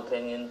personal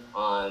opinion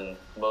on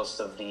most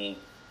of the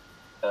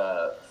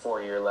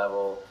 4-year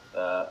level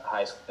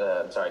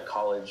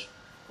college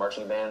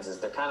marching bands is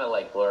they're kind of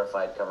like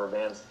glorified cover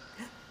bands.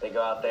 They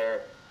go out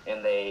there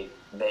and they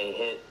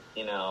hit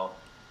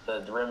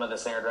the rim of the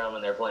snare drum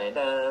and they're playing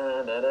da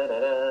da da da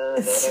da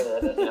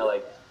da da,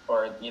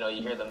 or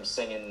you hear them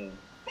singing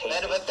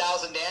Land of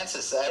 1,000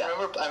 Dances. I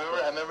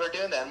remember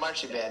doing that in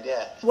marching band.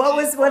 Yeah.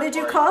 What did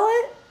you call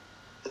it?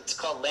 It's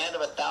called Land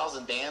of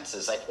 1,000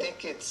 Dances. I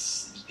think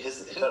it's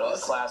a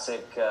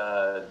classic.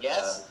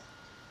 Yes.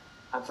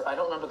 I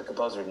don't remember the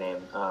composer's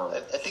name.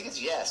 I think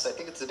it's Yes. I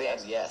think it's the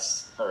band's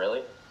Yes. Oh,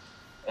 really?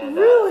 And,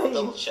 really? I'll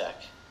double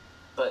check.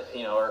 But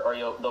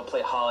they'll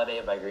play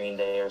Holiday by Green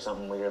Day or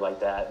something weird like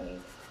that,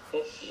 and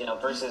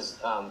versus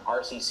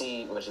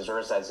RCC, which is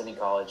Riverside City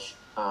College.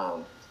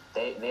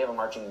 They have a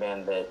marching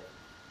band that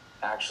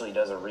actually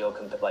does a real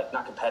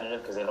not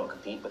competitive because they don't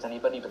compete with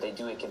anybody, but they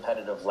do a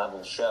competitive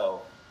level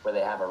show where they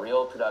have a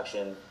real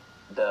production.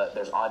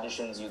 There's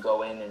auditions, you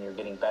go in and you're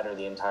getting better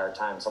the entire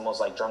time. It's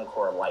almost like drum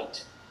corps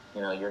light.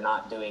 You're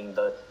not doing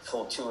the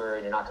full tour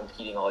and you're not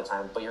competing all the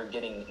time, but you're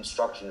getting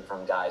instruction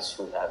from guys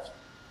who have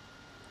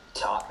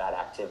taught that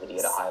activity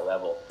at a high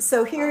level.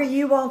 So here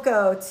you won't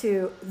go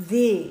to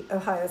the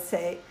Ohio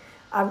State.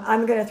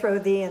 I'm going to throw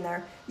the in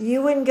there.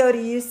 You wouldn't go to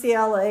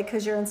UCLA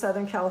because you're in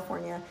Southern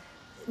California.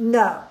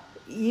 No,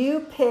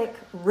 you pick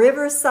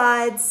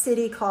Riverside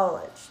City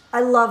College.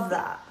 I love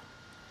that.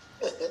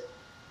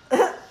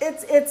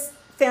 It's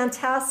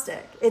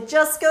fantastic. It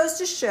just goes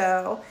to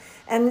show,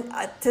 and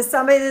to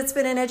somebody that's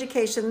been in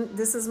education,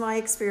 this is my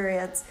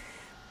experience.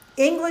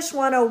 English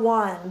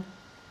 101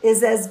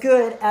 is as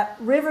good at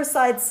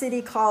Riverside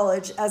City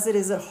College as it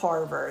is at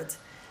Harvard.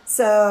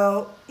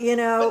 So, But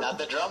not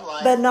the drum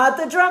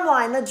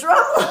line. The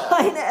drum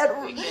line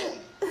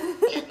You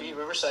can't beat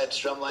Riverside's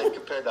drum line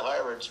compared to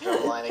Harvard's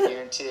drum line, I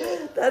guarantee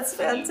it. That's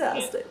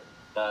fantastic.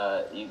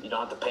 You don't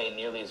have to pay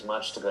nearly as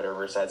much to go to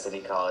Riverside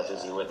City College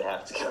as you would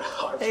have to go to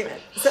Harvard. Amen.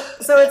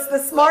 So it's the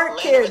smart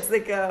kids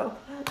that go.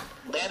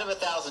 Land of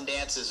 1,000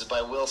 Dances is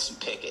by Wilson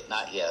Pickett,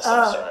 not Yes.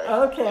 I'm sorry.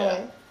 Okay.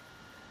 Yeah.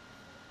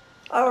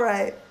 All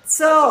right.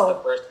 So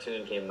the first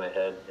tune came in my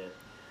head. Yeah.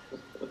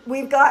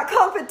 We've got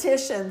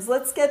competitions.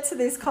 Let's get to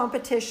these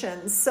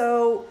competitions.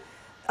 So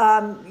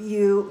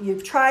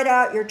you've tried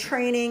out your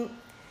training.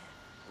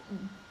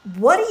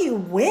 What do you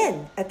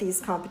win at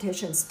these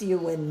competitions? Do you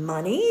win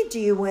money? Do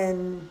you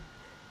win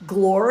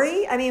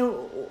glory? I mean,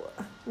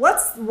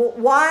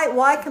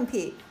 Why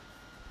compete?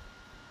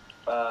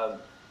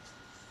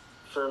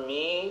 For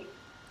me,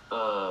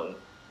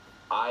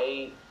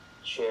 I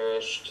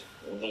cherished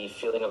the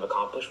feeling of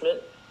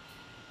accomplishment.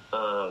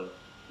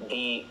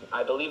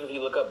 I believe if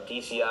you look up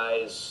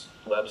DCI's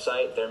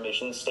website, their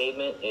mission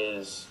statement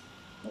is,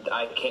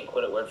 I can't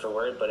quote it word for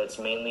word, but it's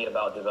mainly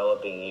about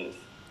developing youth.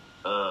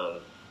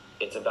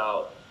 It's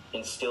about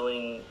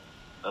instilling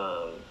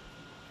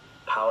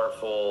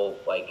powerful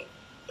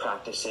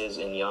practices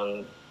in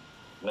young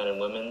men and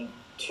women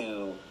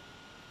to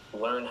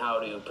learn how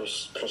to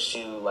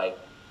pursue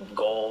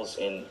goals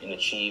and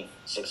achieve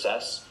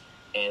success,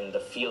 and the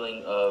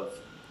feeling of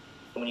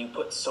when you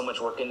put so much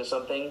work into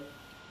something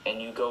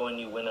and you go and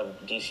you win a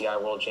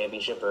DCI World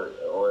Championship or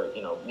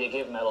they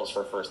give medals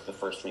for the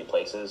first 3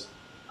 places,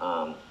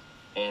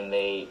 and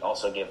they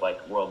also give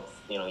world,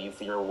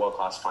 if you're a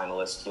world-class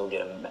finalist, you'll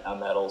get a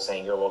medal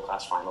saying you're a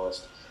world-class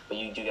finalist, but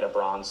you do get a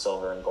bronze,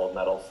 silver, and gold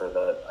medal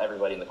for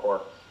everybody in the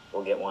Corps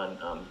will get one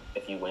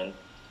if you win.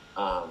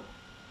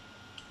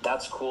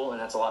 That's cool,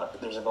 and there's a lot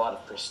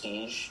of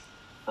prestige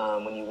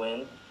when you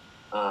win,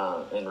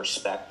 and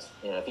respect.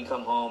 If you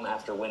come home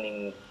after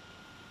winning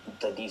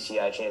the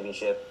DCI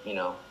championship,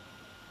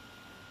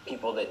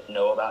 people that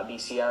know about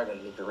DCI are going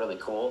to think you're really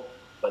cool,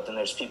 but then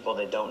there's people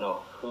that don't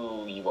know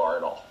who you are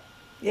at all.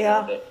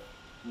 Yeah.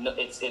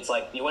 It's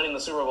like you winning the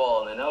Super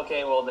Bowl, and then,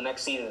 okay, well, the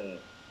next season,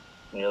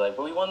 and you're like,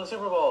 but we won the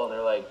Super Bowl, and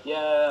they're like,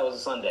 yeah, it was a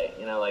Sunday.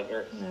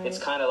 It's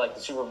kind of like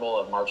the Super Bowl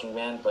of marching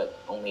band, but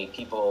only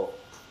people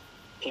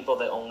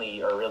that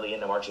only are really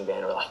into marching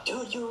band are like,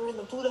 dude, you were in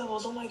the Blue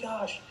Devils, oh my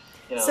gosh.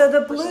 So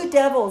the Blue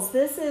Devils,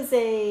 this is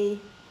a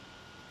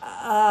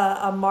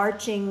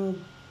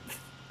marching.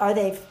 Are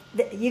they?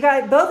 You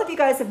guys, both of you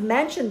guys have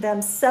mentioned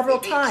them several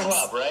times.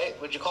 Club, right?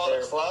 Would you call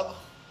it a club?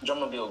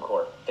 Drum and Bugle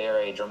Corps. They are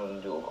a Drum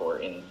and Bugle Corps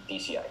in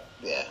DCI.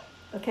 Yeah.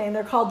 Okay, and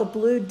they're called the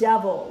Blue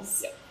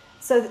Devils. Yeah.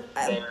 So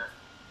they're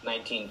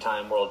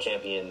 19-time world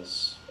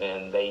champions,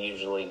 and they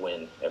usually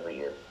win every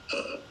year.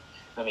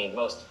 I mean,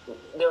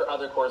 there are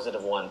other corps that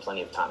have won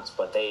plenty of times,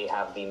 but they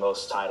have the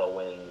most title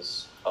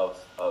wins of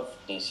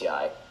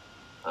DCI.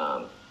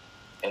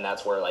 And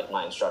that's where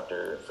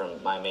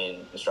my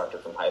main instructor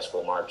from high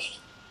school marched,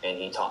 and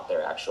he taught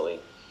there actually.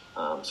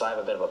 So I have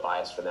a bit of a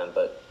bias for them,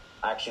 but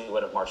I actually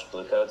would have marched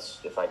Bluecoats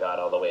if I got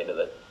all the way to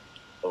the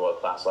world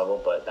class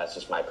level, but that's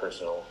just my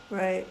personal.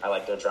 Right. I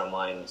like their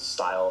drumline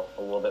style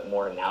a little bit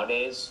more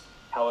nowadays.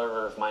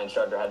 However, if my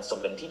instructor had still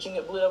been teaching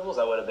at Blue Devils,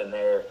 I would have been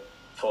there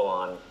full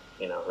on,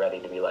 ready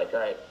to be all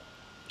right.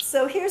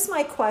 So here's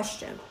my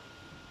question.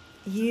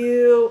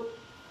 We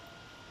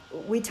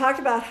talked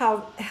about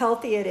how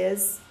healthy it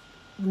is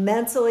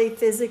mentally,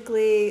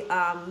 physically,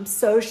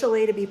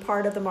 socially to be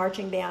part of the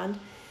marching band.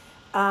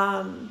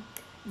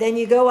 Then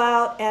you go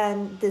out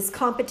and these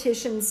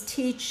competitions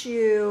teach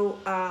you,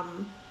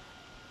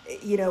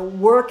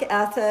 work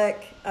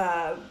ethic,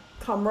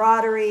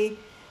 camaraderie.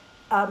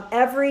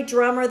 Every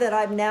drummer that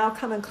I've now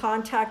come in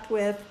contact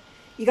with,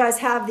 you guys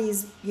have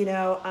these,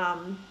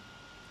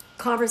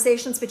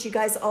 conversations, but you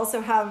guys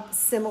also have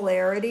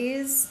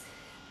similarities.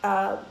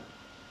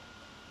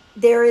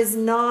 There is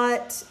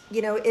not,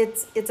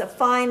 it's a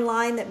fine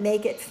line that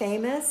make it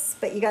famous,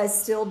 but you guys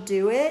still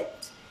do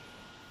it.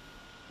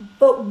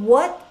 But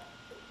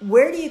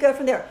where do you go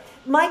from there?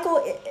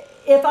 Michael,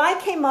 if I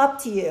came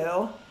up to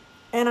you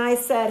and I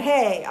said,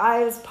 hey,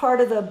 I was part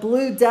of the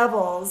Blue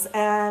Devils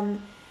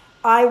and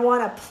I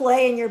want to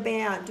play in your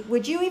band,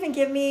 would you even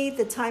give me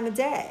the time of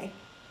day?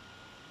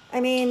 I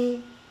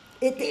mean,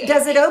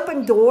 does it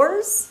open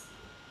doors?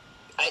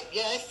 I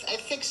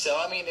think so.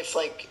 I mean, if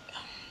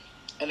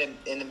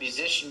in the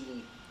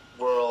musician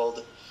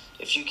world,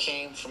 if you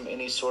came from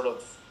any sort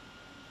of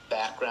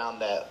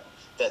background that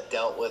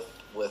dealt with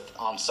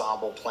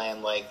ensemble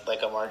playing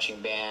like a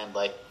marching band,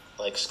 like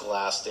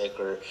Scholastic,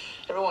 or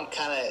everyone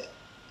kind of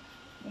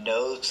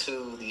knows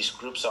who these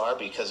groups are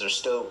because they're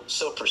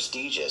so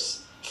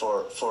prestigious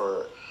for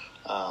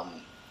a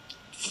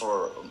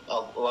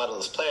lot of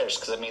those players.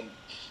 Because I mean,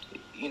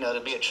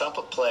 to be a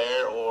trumpet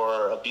player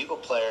or a bugle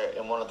player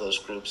in one of those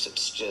groups,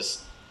 it's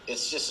just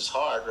as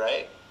hard,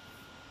 right?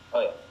 Oh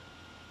yeah,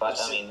 but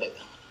I mean,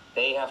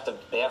 they have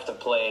to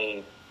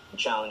play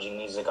challenging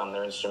music on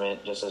their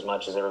instrument just as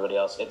much as everybody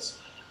else. It's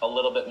a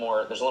little bit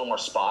more. There's a little more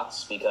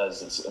spots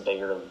because it's a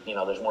bigger.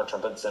 There's more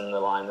trumpets in the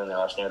line than there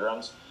are snare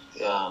drums.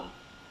 Yeah.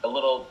 A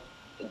little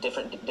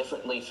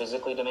differently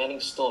physically demanding,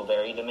 still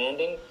very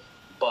demanding,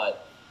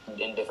 but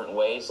in different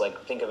ways.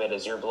 Think of it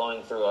as you're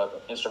blowing through an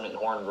instrument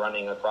horn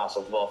running across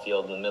a football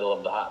field in the middle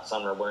of the hot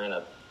summer wearing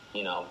a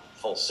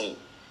full suit.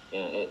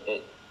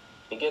 It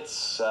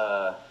gets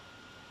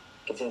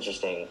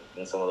interesting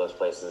in some of those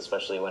places,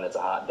 especially when it's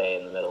a hot day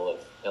in the middle of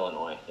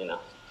Illinois.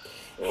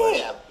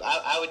 Yeah,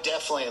 I would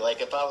definitely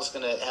if I was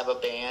going to have a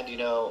band.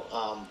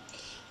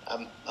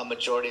 A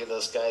majority of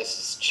those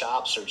guys'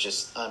 chops are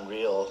just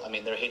unreal. I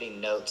mean, they're hitting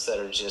notes that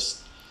are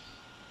just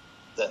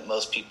that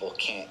most people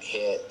can't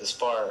hit as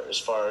far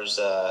as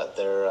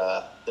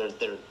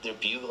their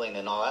bugling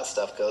and all that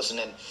stuff goes. And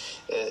then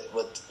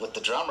with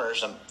the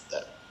drummers,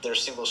 their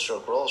single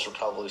stroke rolls are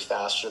probably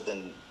faster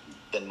than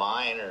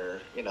mine, or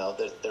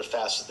they're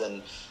faster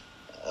than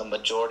a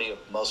majority of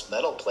most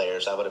metal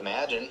players, I would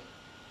imagine,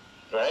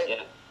 right?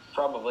 Yeah,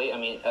 probably. I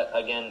mean,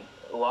 again,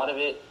 a lot of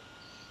it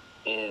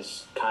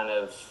is kind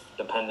of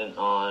dependent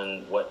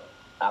on what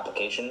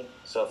application.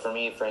 So for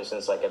me, for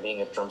instance, like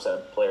being a drum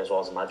set player as well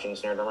as a marching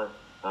snare drummer,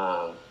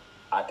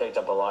 I picked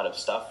up a lot of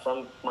stuff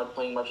from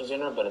playing marching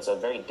snare, but it's a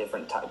very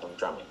different type of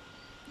drumming.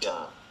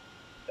 Yeah.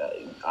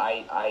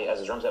 I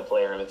as a drum set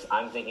player,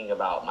 I'm thinking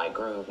about my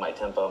groove, my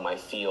tempo, my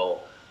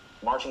feel.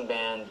 Marching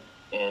band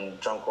and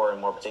drum corps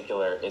in more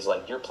particular is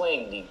like you're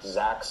playing the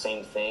exact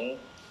same thing,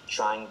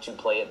 trying to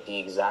play it the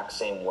exact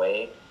same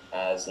way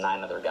as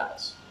 9 other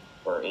guys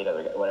or 8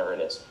 other guys, whatever it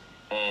is.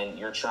 And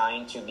you're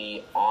trying to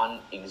be on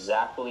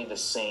exactly the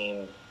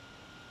same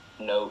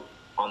note,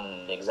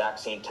 on the exact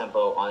same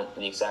tempo, on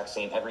the exact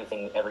same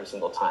everything every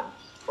single time.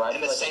 Right?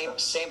 And the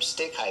same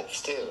stick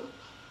heights too.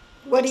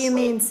 What do you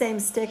mean same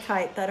stick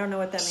height? I don't know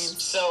what that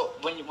means. So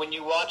when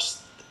you watch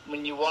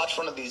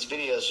one of these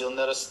videos, you'll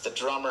notice the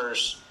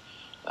drummers,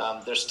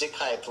 their stick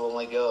height will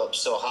only go up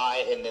so high,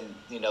 and then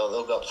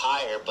they'll go up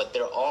higher, but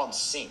they're all in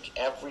sync.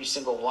 Every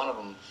single one of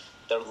them,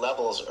 their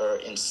levels are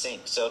in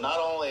sync. So not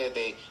only are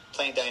they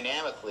playing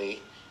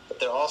dynamically, but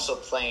they're also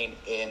playing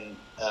in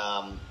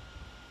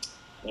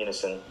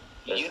unison.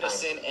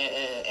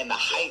 And the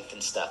height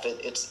and stuff.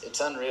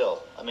 It's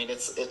unreal. I mean,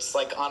 it's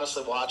like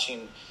honestly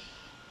watching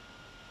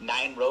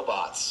 9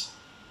 robots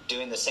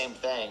doing the same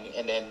thing,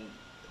 and then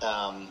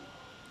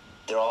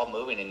they're all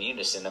moving in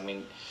unison. I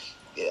mean,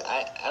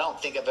 I don't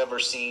think I've ever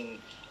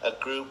seen a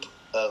group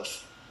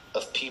of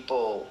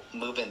people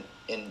moving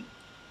in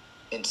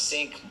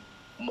sync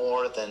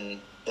more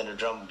than a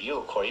drum and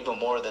bugle corps, even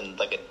more than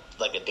like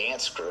a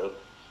dance crew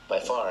by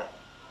far.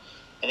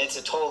 And it's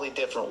a totally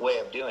different way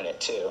of doing it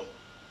too.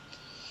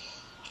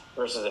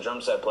 Versus a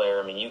drum set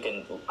player, I mean,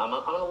 I'm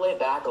gonna lay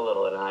back a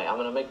little tonight. I'm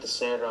gonna make the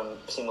snare drum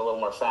seem a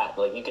little more fat.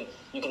 Like you can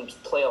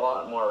play a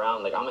lot more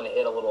around. Like I'm gonna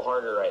hit a little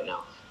harder right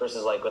now.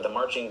 Versus like with a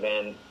marching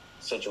band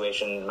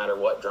situation, no matter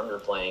what drum you're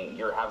playing,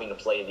 you're having to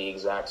play the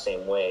exact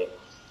same way.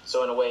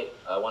 So in a way,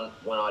 one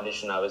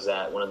audition I was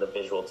at, one of the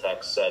visual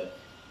techs said,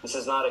 "This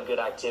is not a good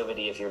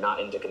activity if you're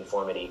not into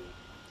conformity.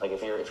 Like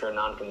if you're a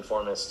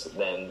nonconformist,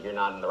 then you're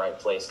not in the right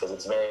place, because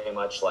it's very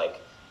much like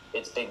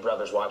it's Big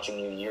Brother's watching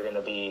you. You're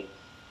gonna be,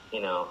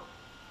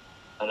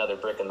 another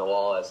brick in the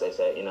wall, as they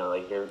say.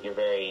 Like you're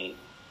very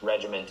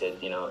regimented.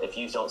 If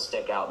you don't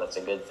stick out, that's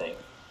a good thing.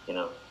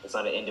 It's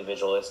not an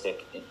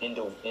individualistic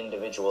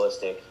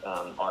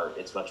art.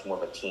 It's much more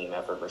of a team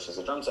effort. Versus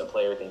a drum set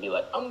player can be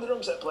like, I'm the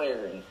drum set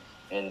player,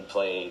 and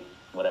play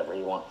whatever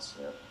he wants.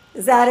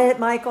 Is that it,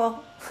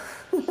 Michael?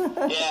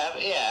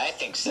 Yeah, I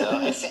think so.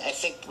 I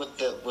think with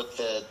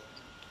the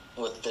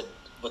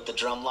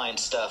drumline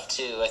stuff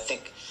too. I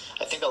think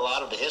a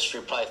lot of the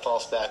history probably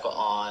falls back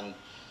on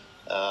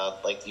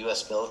like the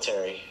U.S.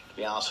 military, to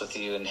be honest with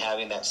you, and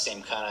having that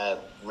same kind of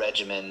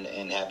regimen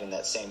and having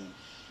that same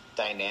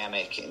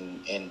dynamic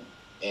and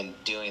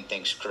doing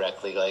things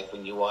correctly. Like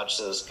when you watch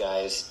those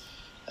guys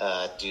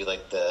do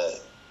like the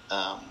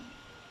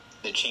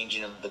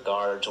changing of the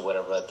guards or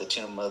whatever at the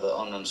Tomb of the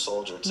Unknown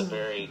Soldier, it's a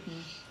very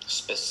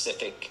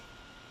specific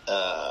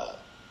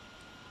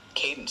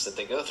cadence that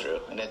they go through,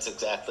 and it's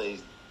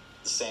exactly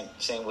the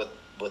same with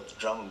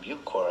drum and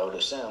bugle corps, I would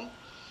assume.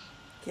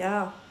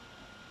 Yeah.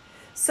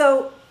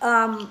 So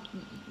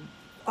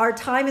our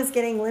time is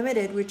getting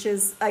limited, which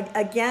is,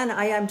 again,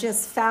 I am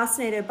just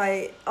fascinated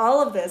by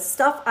all of this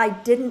stuff I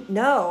didn't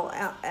know,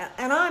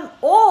 and I'm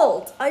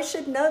old. I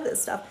should know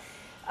this stuff.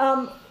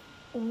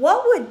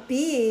 What would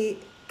be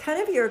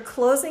kind of your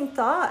closing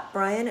thought,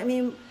 Brian? I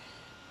mean,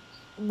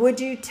 would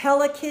you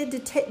tell a kid to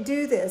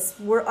do this?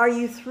 Are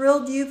you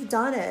thrilled you've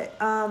done it?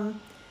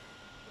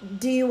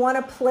 Do you want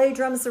to play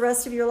drums the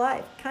rest of your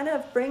life? Kind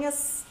of bring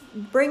us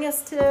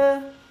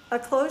to a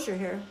closure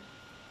here.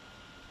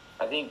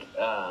 I think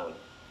I've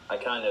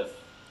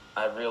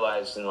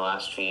realized in the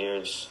last few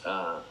years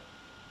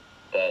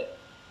that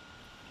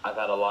I've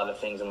had a lot of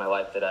things in my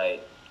life that I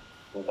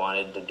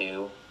wanted to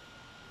do,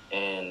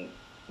 and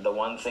the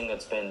one thing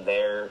that's been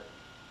there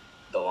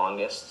the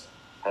longest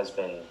has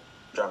been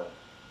drumming.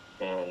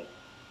 And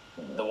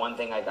the one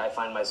thing I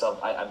find myself,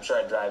 I'm sure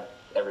I drive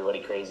everybody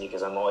crazy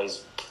because I'm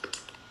always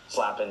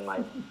slapping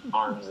my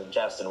arms and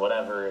chest and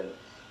whatever, and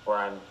where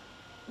I'm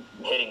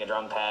hitting a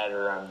drum pad,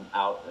 or I'm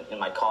out in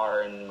my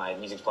car and my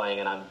music's playing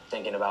and I'm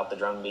thinking about the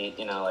drum beat,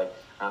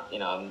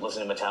 I'm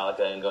listening to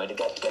Metallica and going to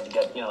get,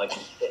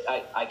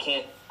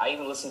 I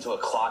even listen to a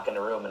clock in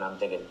a room and I'm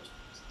thinking,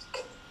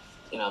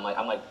 I'm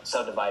like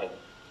subdividing,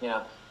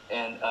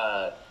 and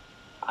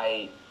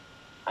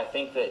I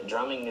think that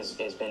drumming has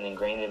been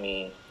ingrained in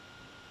me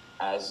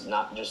as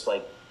not just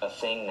like a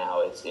thing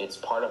now, it's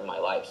part of my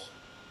life.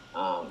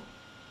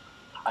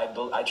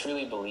 I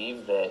truly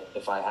believe that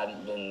if I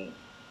hadn't been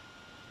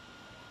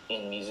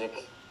in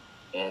music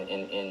and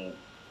in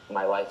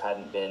my life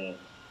hadn't been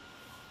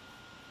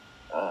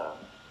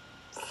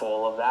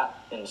full of that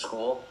in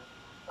school,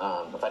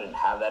 if I didn't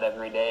have that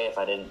every day, if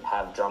I didn't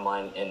have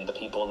drumline and the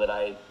people that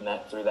I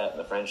met through that,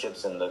 the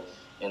friendships and the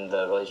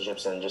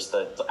relationships and just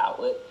the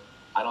outlet,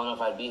 I don't know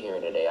if I'd be here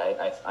today.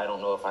 I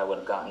don't know if I would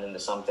have gotten into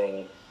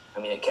something. I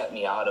mean, it kept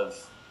me out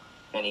of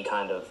any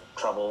kind of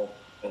trouble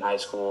in high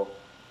school.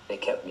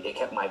 It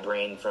kept my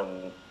brain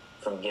from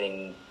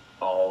getting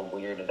all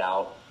weirded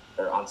out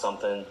or on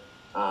something.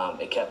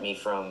 It kept me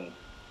from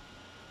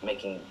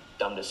making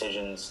dumb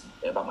decisions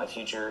about my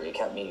future. It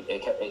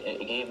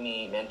gave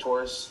me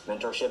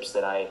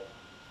mentorships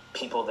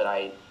people that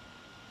I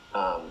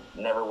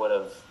never would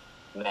have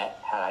met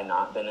had I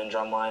not been in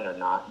drumline or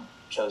not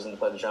chosen to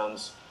play the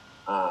drums.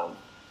 And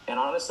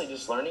honestly,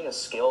 just learning a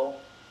skill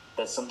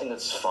that's something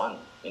that's fun.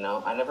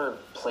 I never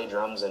play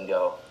drums and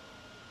go,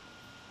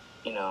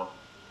 well,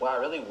 I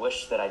really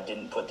wish that I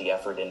didn't put the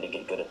effort in to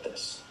get good at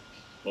this.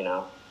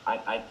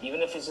 I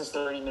even if it's just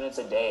 30 minutes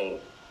a day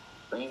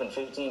or even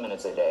 15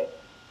 minutes a day,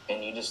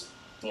 and you just,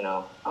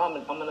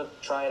 I'm going to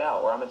try it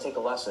out, or I'm going to take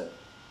a lesson.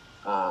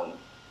 A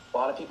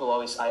lot of people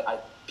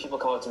people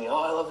come up to me,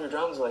 oh, I love your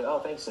drums. I'm like, oh,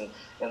 thanks. And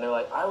they're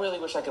like, I really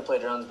wish I could play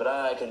drums, but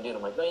I couldn't do it.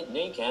 I'm like, no,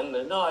 you can.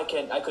 No, I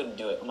can't. I couldn't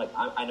do it. I'm like,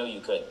 I know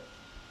you could.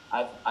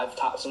 I've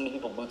taught so many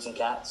people boots and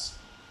cats,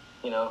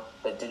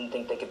 that didn't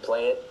think they could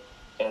play it.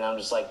 And I'm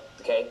just like,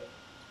 okay,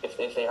 if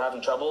they're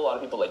having trouble, a lot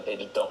of people, they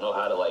just don't know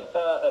how to,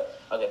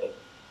 okay,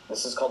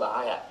 this is called a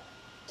hi-hat.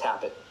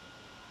 Tap it.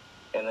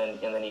 And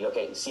then you go,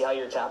 okay, see how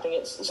you're tapping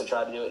it? So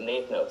try to do it in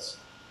eighth notes.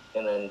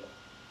 And then,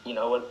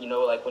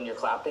 when you're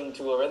clapping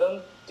to a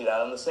rhythm, do that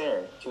on the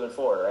snare, 2 and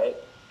 4, right?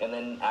 And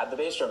then add the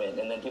bass drum in.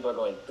 And then people are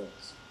going,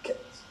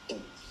 and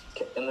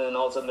then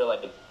all of a sudden they're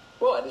like,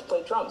 whoa, I just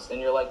played drums. And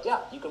you're like,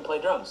 yeah, you can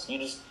play drums. You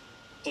just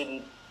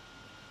didn't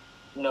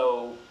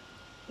know,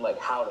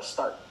 how to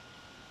start.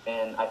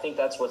 And I think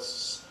that's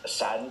what's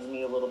saddens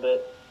me a little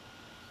bit,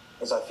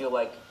 is I feel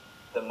like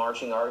the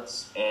marching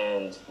arts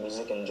and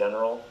music in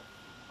general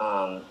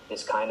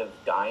is kind of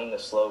dying a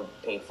slow,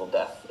 painful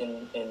death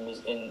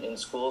in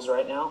schools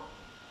right now.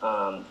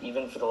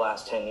 Even for the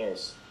last 10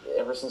 years,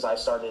 ever since I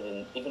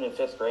started even in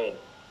 5th grade,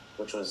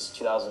 which was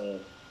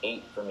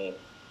 2008 for me,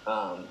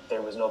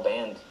 there was no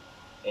band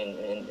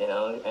in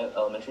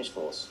elementary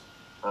schools.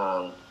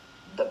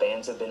 The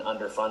bands have been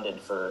underfunded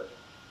for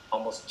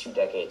almost 2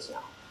 decades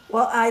now.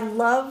 Well, I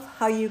love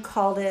how you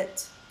called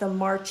it the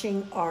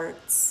marching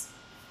arts.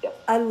 Yeah.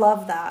 I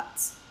love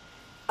that.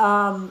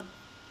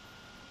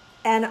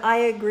 And I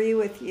agree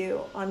with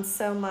you on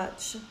so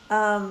much.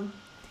 I'm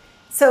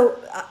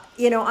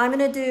going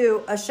to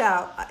do a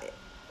shout.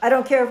 I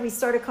don't care if we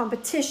start a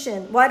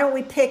competition. Why don't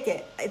we pick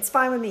it? It's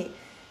fine with me.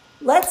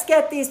 Let's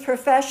get these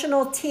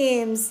professional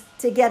teams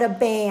to get a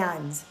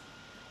band.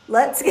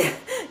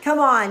 Come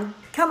on.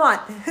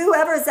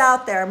 Whoever's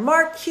out there,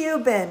 Mark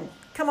Cuban,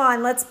 come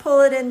on, let's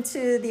pull it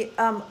into the,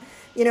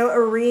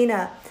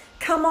 arena.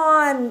 Come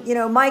on,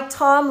 Mike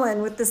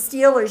Tomlin with the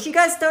Steelers. You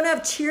guys don't have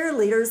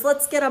cheerleaders.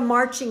 Let's get a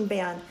marching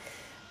band.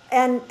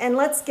 And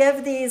let's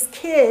give these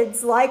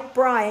kids like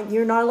Brian,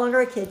 you're no longer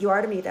a kid, you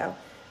are to me though,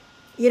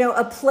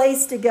 a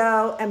place to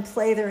go and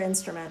play their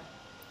instrument.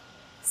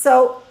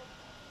 So,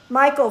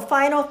 Michael,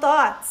 final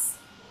thoughts.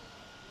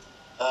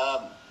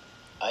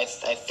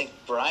 I think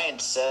Brian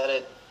said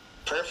it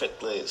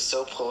perfectly. It's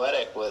so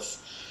poetic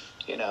with,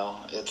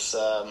 it's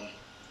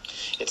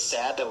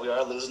sad that we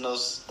are losing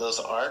those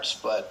arts,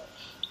 but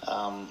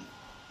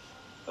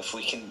if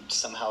we can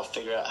somehow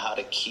figure out how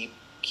to keep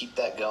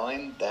that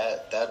going,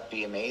 that'd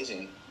be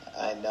amazing.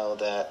 I know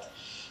that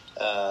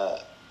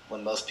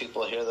when most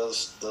people hear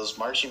those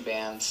marching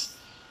bands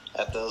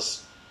at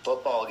those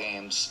football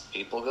games,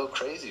 people go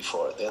crazy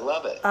for it. They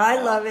love it.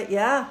 I love it.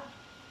 Yeah.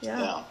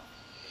 Yeah.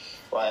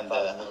 Well, I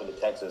thought moving to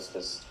Texas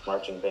because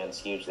marching band's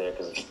huge there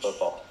because it's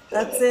football.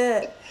 That's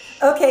it.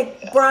 Okay,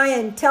 yeah.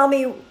 Brian, tell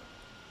me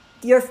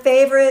your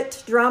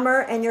favorite drummer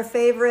and your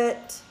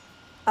favorite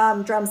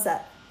drum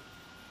set.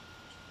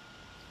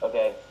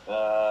 Okay.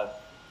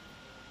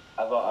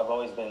 I've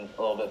always been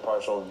a little bit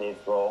partial to Dave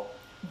Grohl.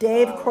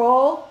 Dave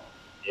Grohl,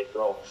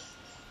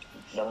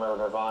 drummer of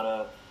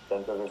Nirvana,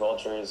 Denver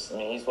Vultures. I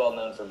mean, he's well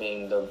known for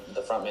being the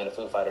frontman of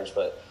Foo Fighters,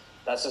 but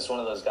that's just one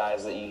of those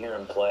guys that you hear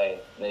him play,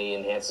 and he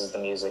enhances the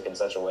music in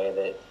such a way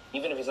that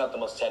even if he's not the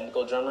most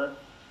technical drummer,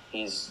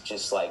 he's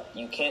just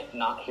you can't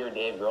not hear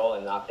Dave Grohl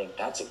and not think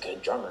that's a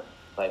good drummer.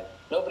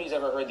 Nobody's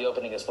ever heard the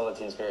opening of Spill the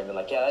Teen Spirit and been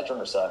like, yeah, that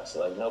drummer sucks.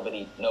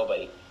 Nobody.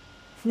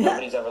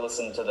 Nobody's ever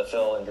listened to the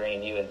Phil and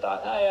Drain You and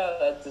thought, oh yeah,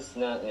 that's just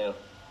not,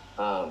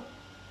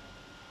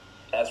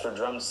 As for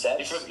drum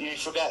sets, you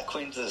forgot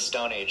Queens of the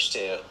Stone Age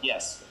too.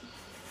 Yes,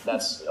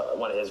 that's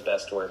one of his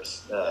best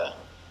works.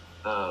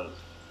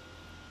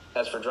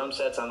 As for drum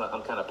sets, I'm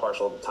kind of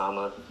partial to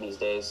Tama these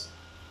days.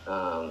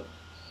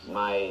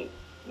 My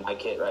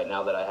kit right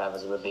now that I have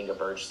is a Rubinga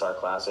Birch Star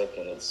Classic,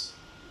 and it's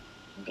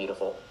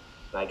beautiful.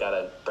 And I got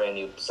a brand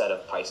new set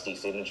of Paiste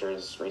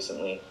signatures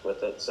recently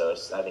with it, so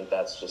I think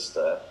that's just.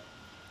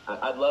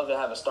 I'd love to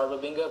have a Star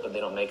Rubinga, but they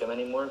don't make them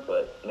anymore.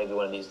 But maybe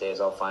one of these days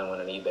I'll find one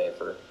on eBay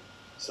for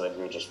some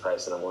egregious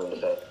price that I'm willing to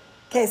pay.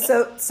 Okay,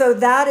 so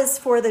that is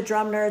for the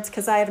drum nerds,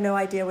 because I have no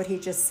idea what he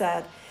just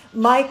said.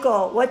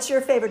 Michael, what's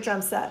your favorite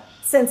drum set?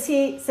 Since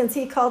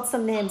he called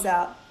some names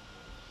out.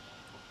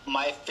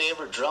 My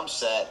favorite drum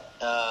set,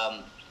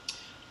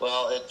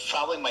 well, it's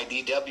probably my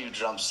DW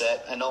drum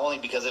set, and only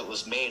because it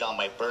was made on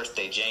my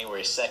birthday,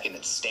 January 2nd.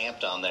 It's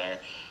stamped on there.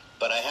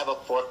 But I have a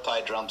pork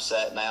pie drum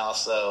set, and I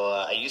also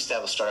I used to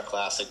have a Star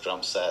Classic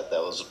drum set. That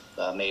was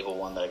a Maple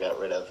one that I got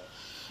rid of.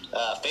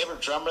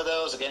 Favorite drummer,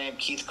 though, is a guy named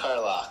Keith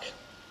Carlock.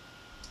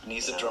 And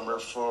he's a drummer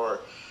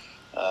for,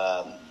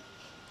 I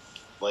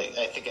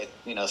think,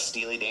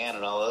 Steely Dan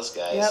and all those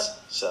guys. Yep.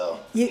 So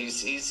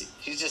he's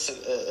just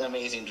an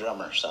amazing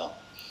drummer. So.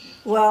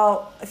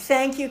 Well,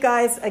 thank you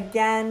guys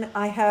again.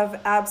 I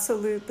have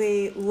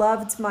absolutely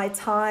loved my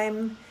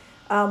time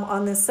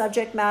on this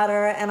subject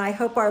matter, and I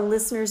hope our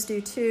listeners do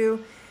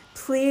too.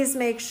 Please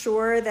make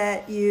sure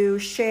that you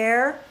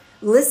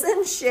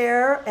listen,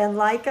 share, and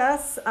like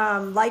us,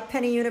 like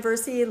Penny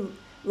University,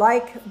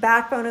 like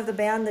Backbone of the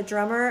Band, the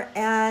drummer.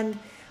 And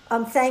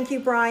thank you,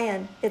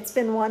 Brian. It's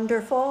been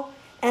wonderful.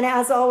 And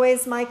as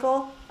always,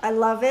 Michael, I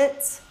love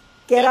it.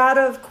 Get out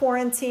of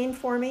quarantine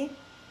for me.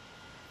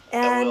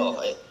 And I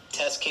will.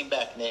 Test came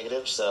back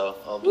negative, so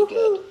I'll be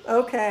good.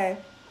 Okay.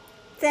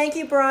 Thank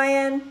you,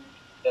 Brian.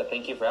 Yeah,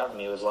 thank you for having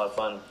me. It was a lot of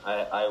fun.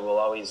 I will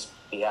always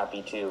be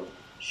happy to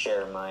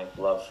share my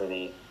love for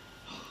the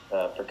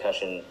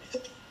percussion.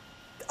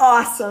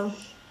 Awesome.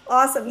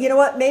 You know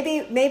what?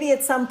 Maybe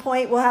at some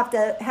point we'll have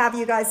to have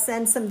you guys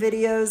send some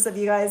videos of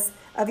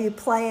you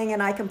playing,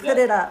 and I can put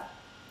it up.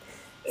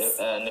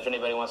 And if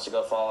anybody wants to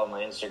go follow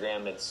my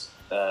Instagram, it's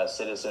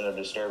Citizen of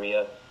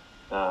Disturbia.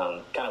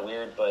 Kind of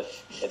weird, but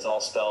it's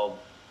all spelled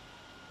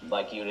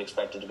like you would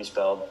expect it to be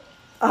spelled.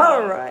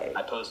 All right.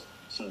 I post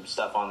some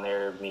stuff on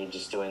there, me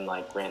just doing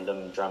like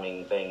random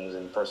drumming things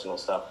and personal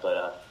stuff,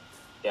 but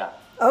yeah.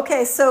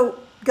 Okay, so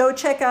go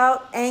check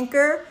out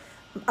Anchor,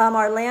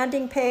 our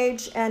landing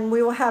page, and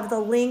we will have the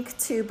link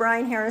to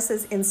Brian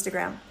Harris's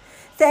Instagram.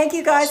 Thank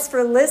you guys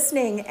for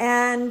listening,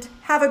 and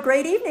have a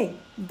great evening.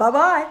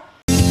 Bye-bye.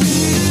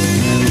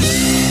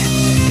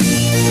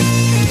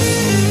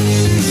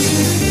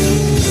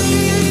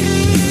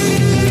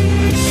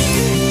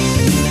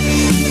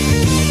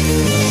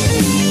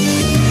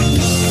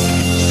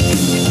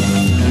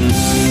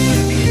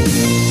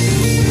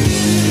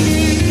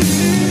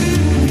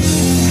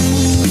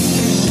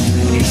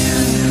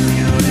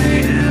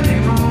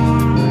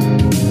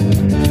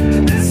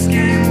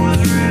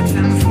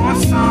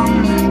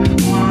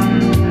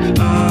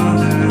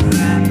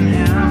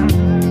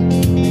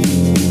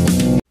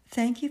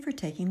 Thank you for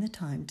taking the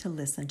time to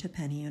listen to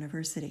Penny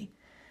University.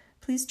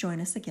 Please join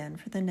us again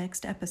for the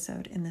next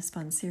episode in this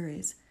fun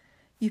series.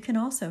 You can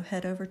also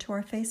head over to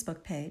our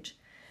Facebook page.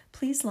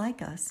 Please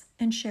like us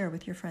and share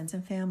with your friends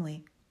and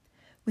family.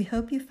 We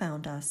hope you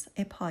found us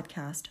a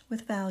podcast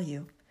with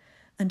value.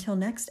 Until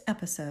next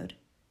episode,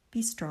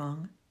 be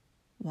strong,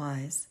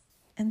 wise,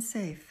 and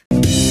safe.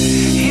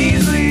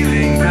 He's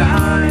leaving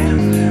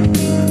behind,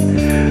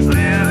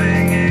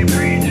 living a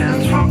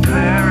pretense for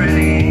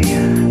clarity.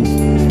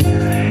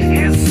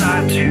 His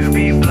sight to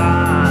be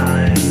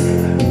blind.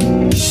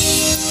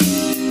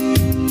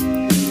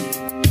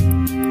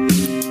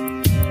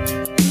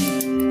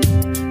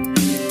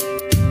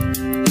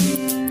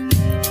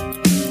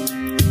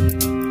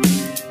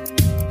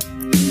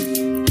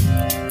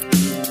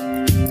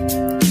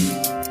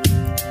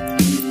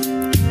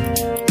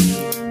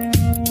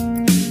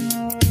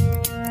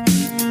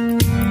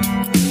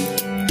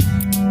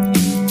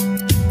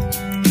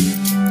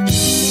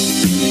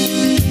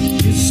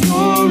 His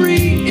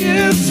story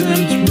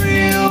isn't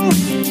real.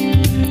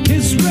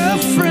 His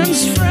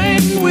reference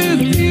framed with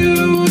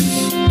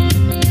views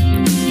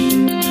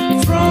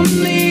from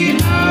the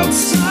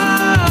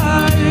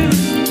outside,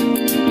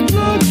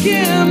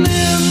 looking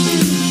in,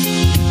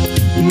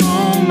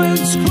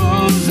 moments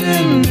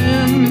closing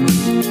in.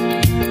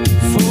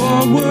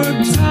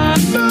 Forward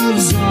time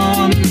moves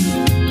on,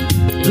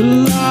 the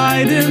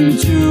light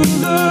into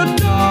the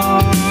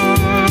dark,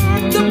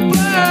 the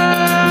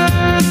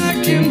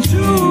black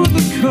into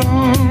the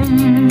calm.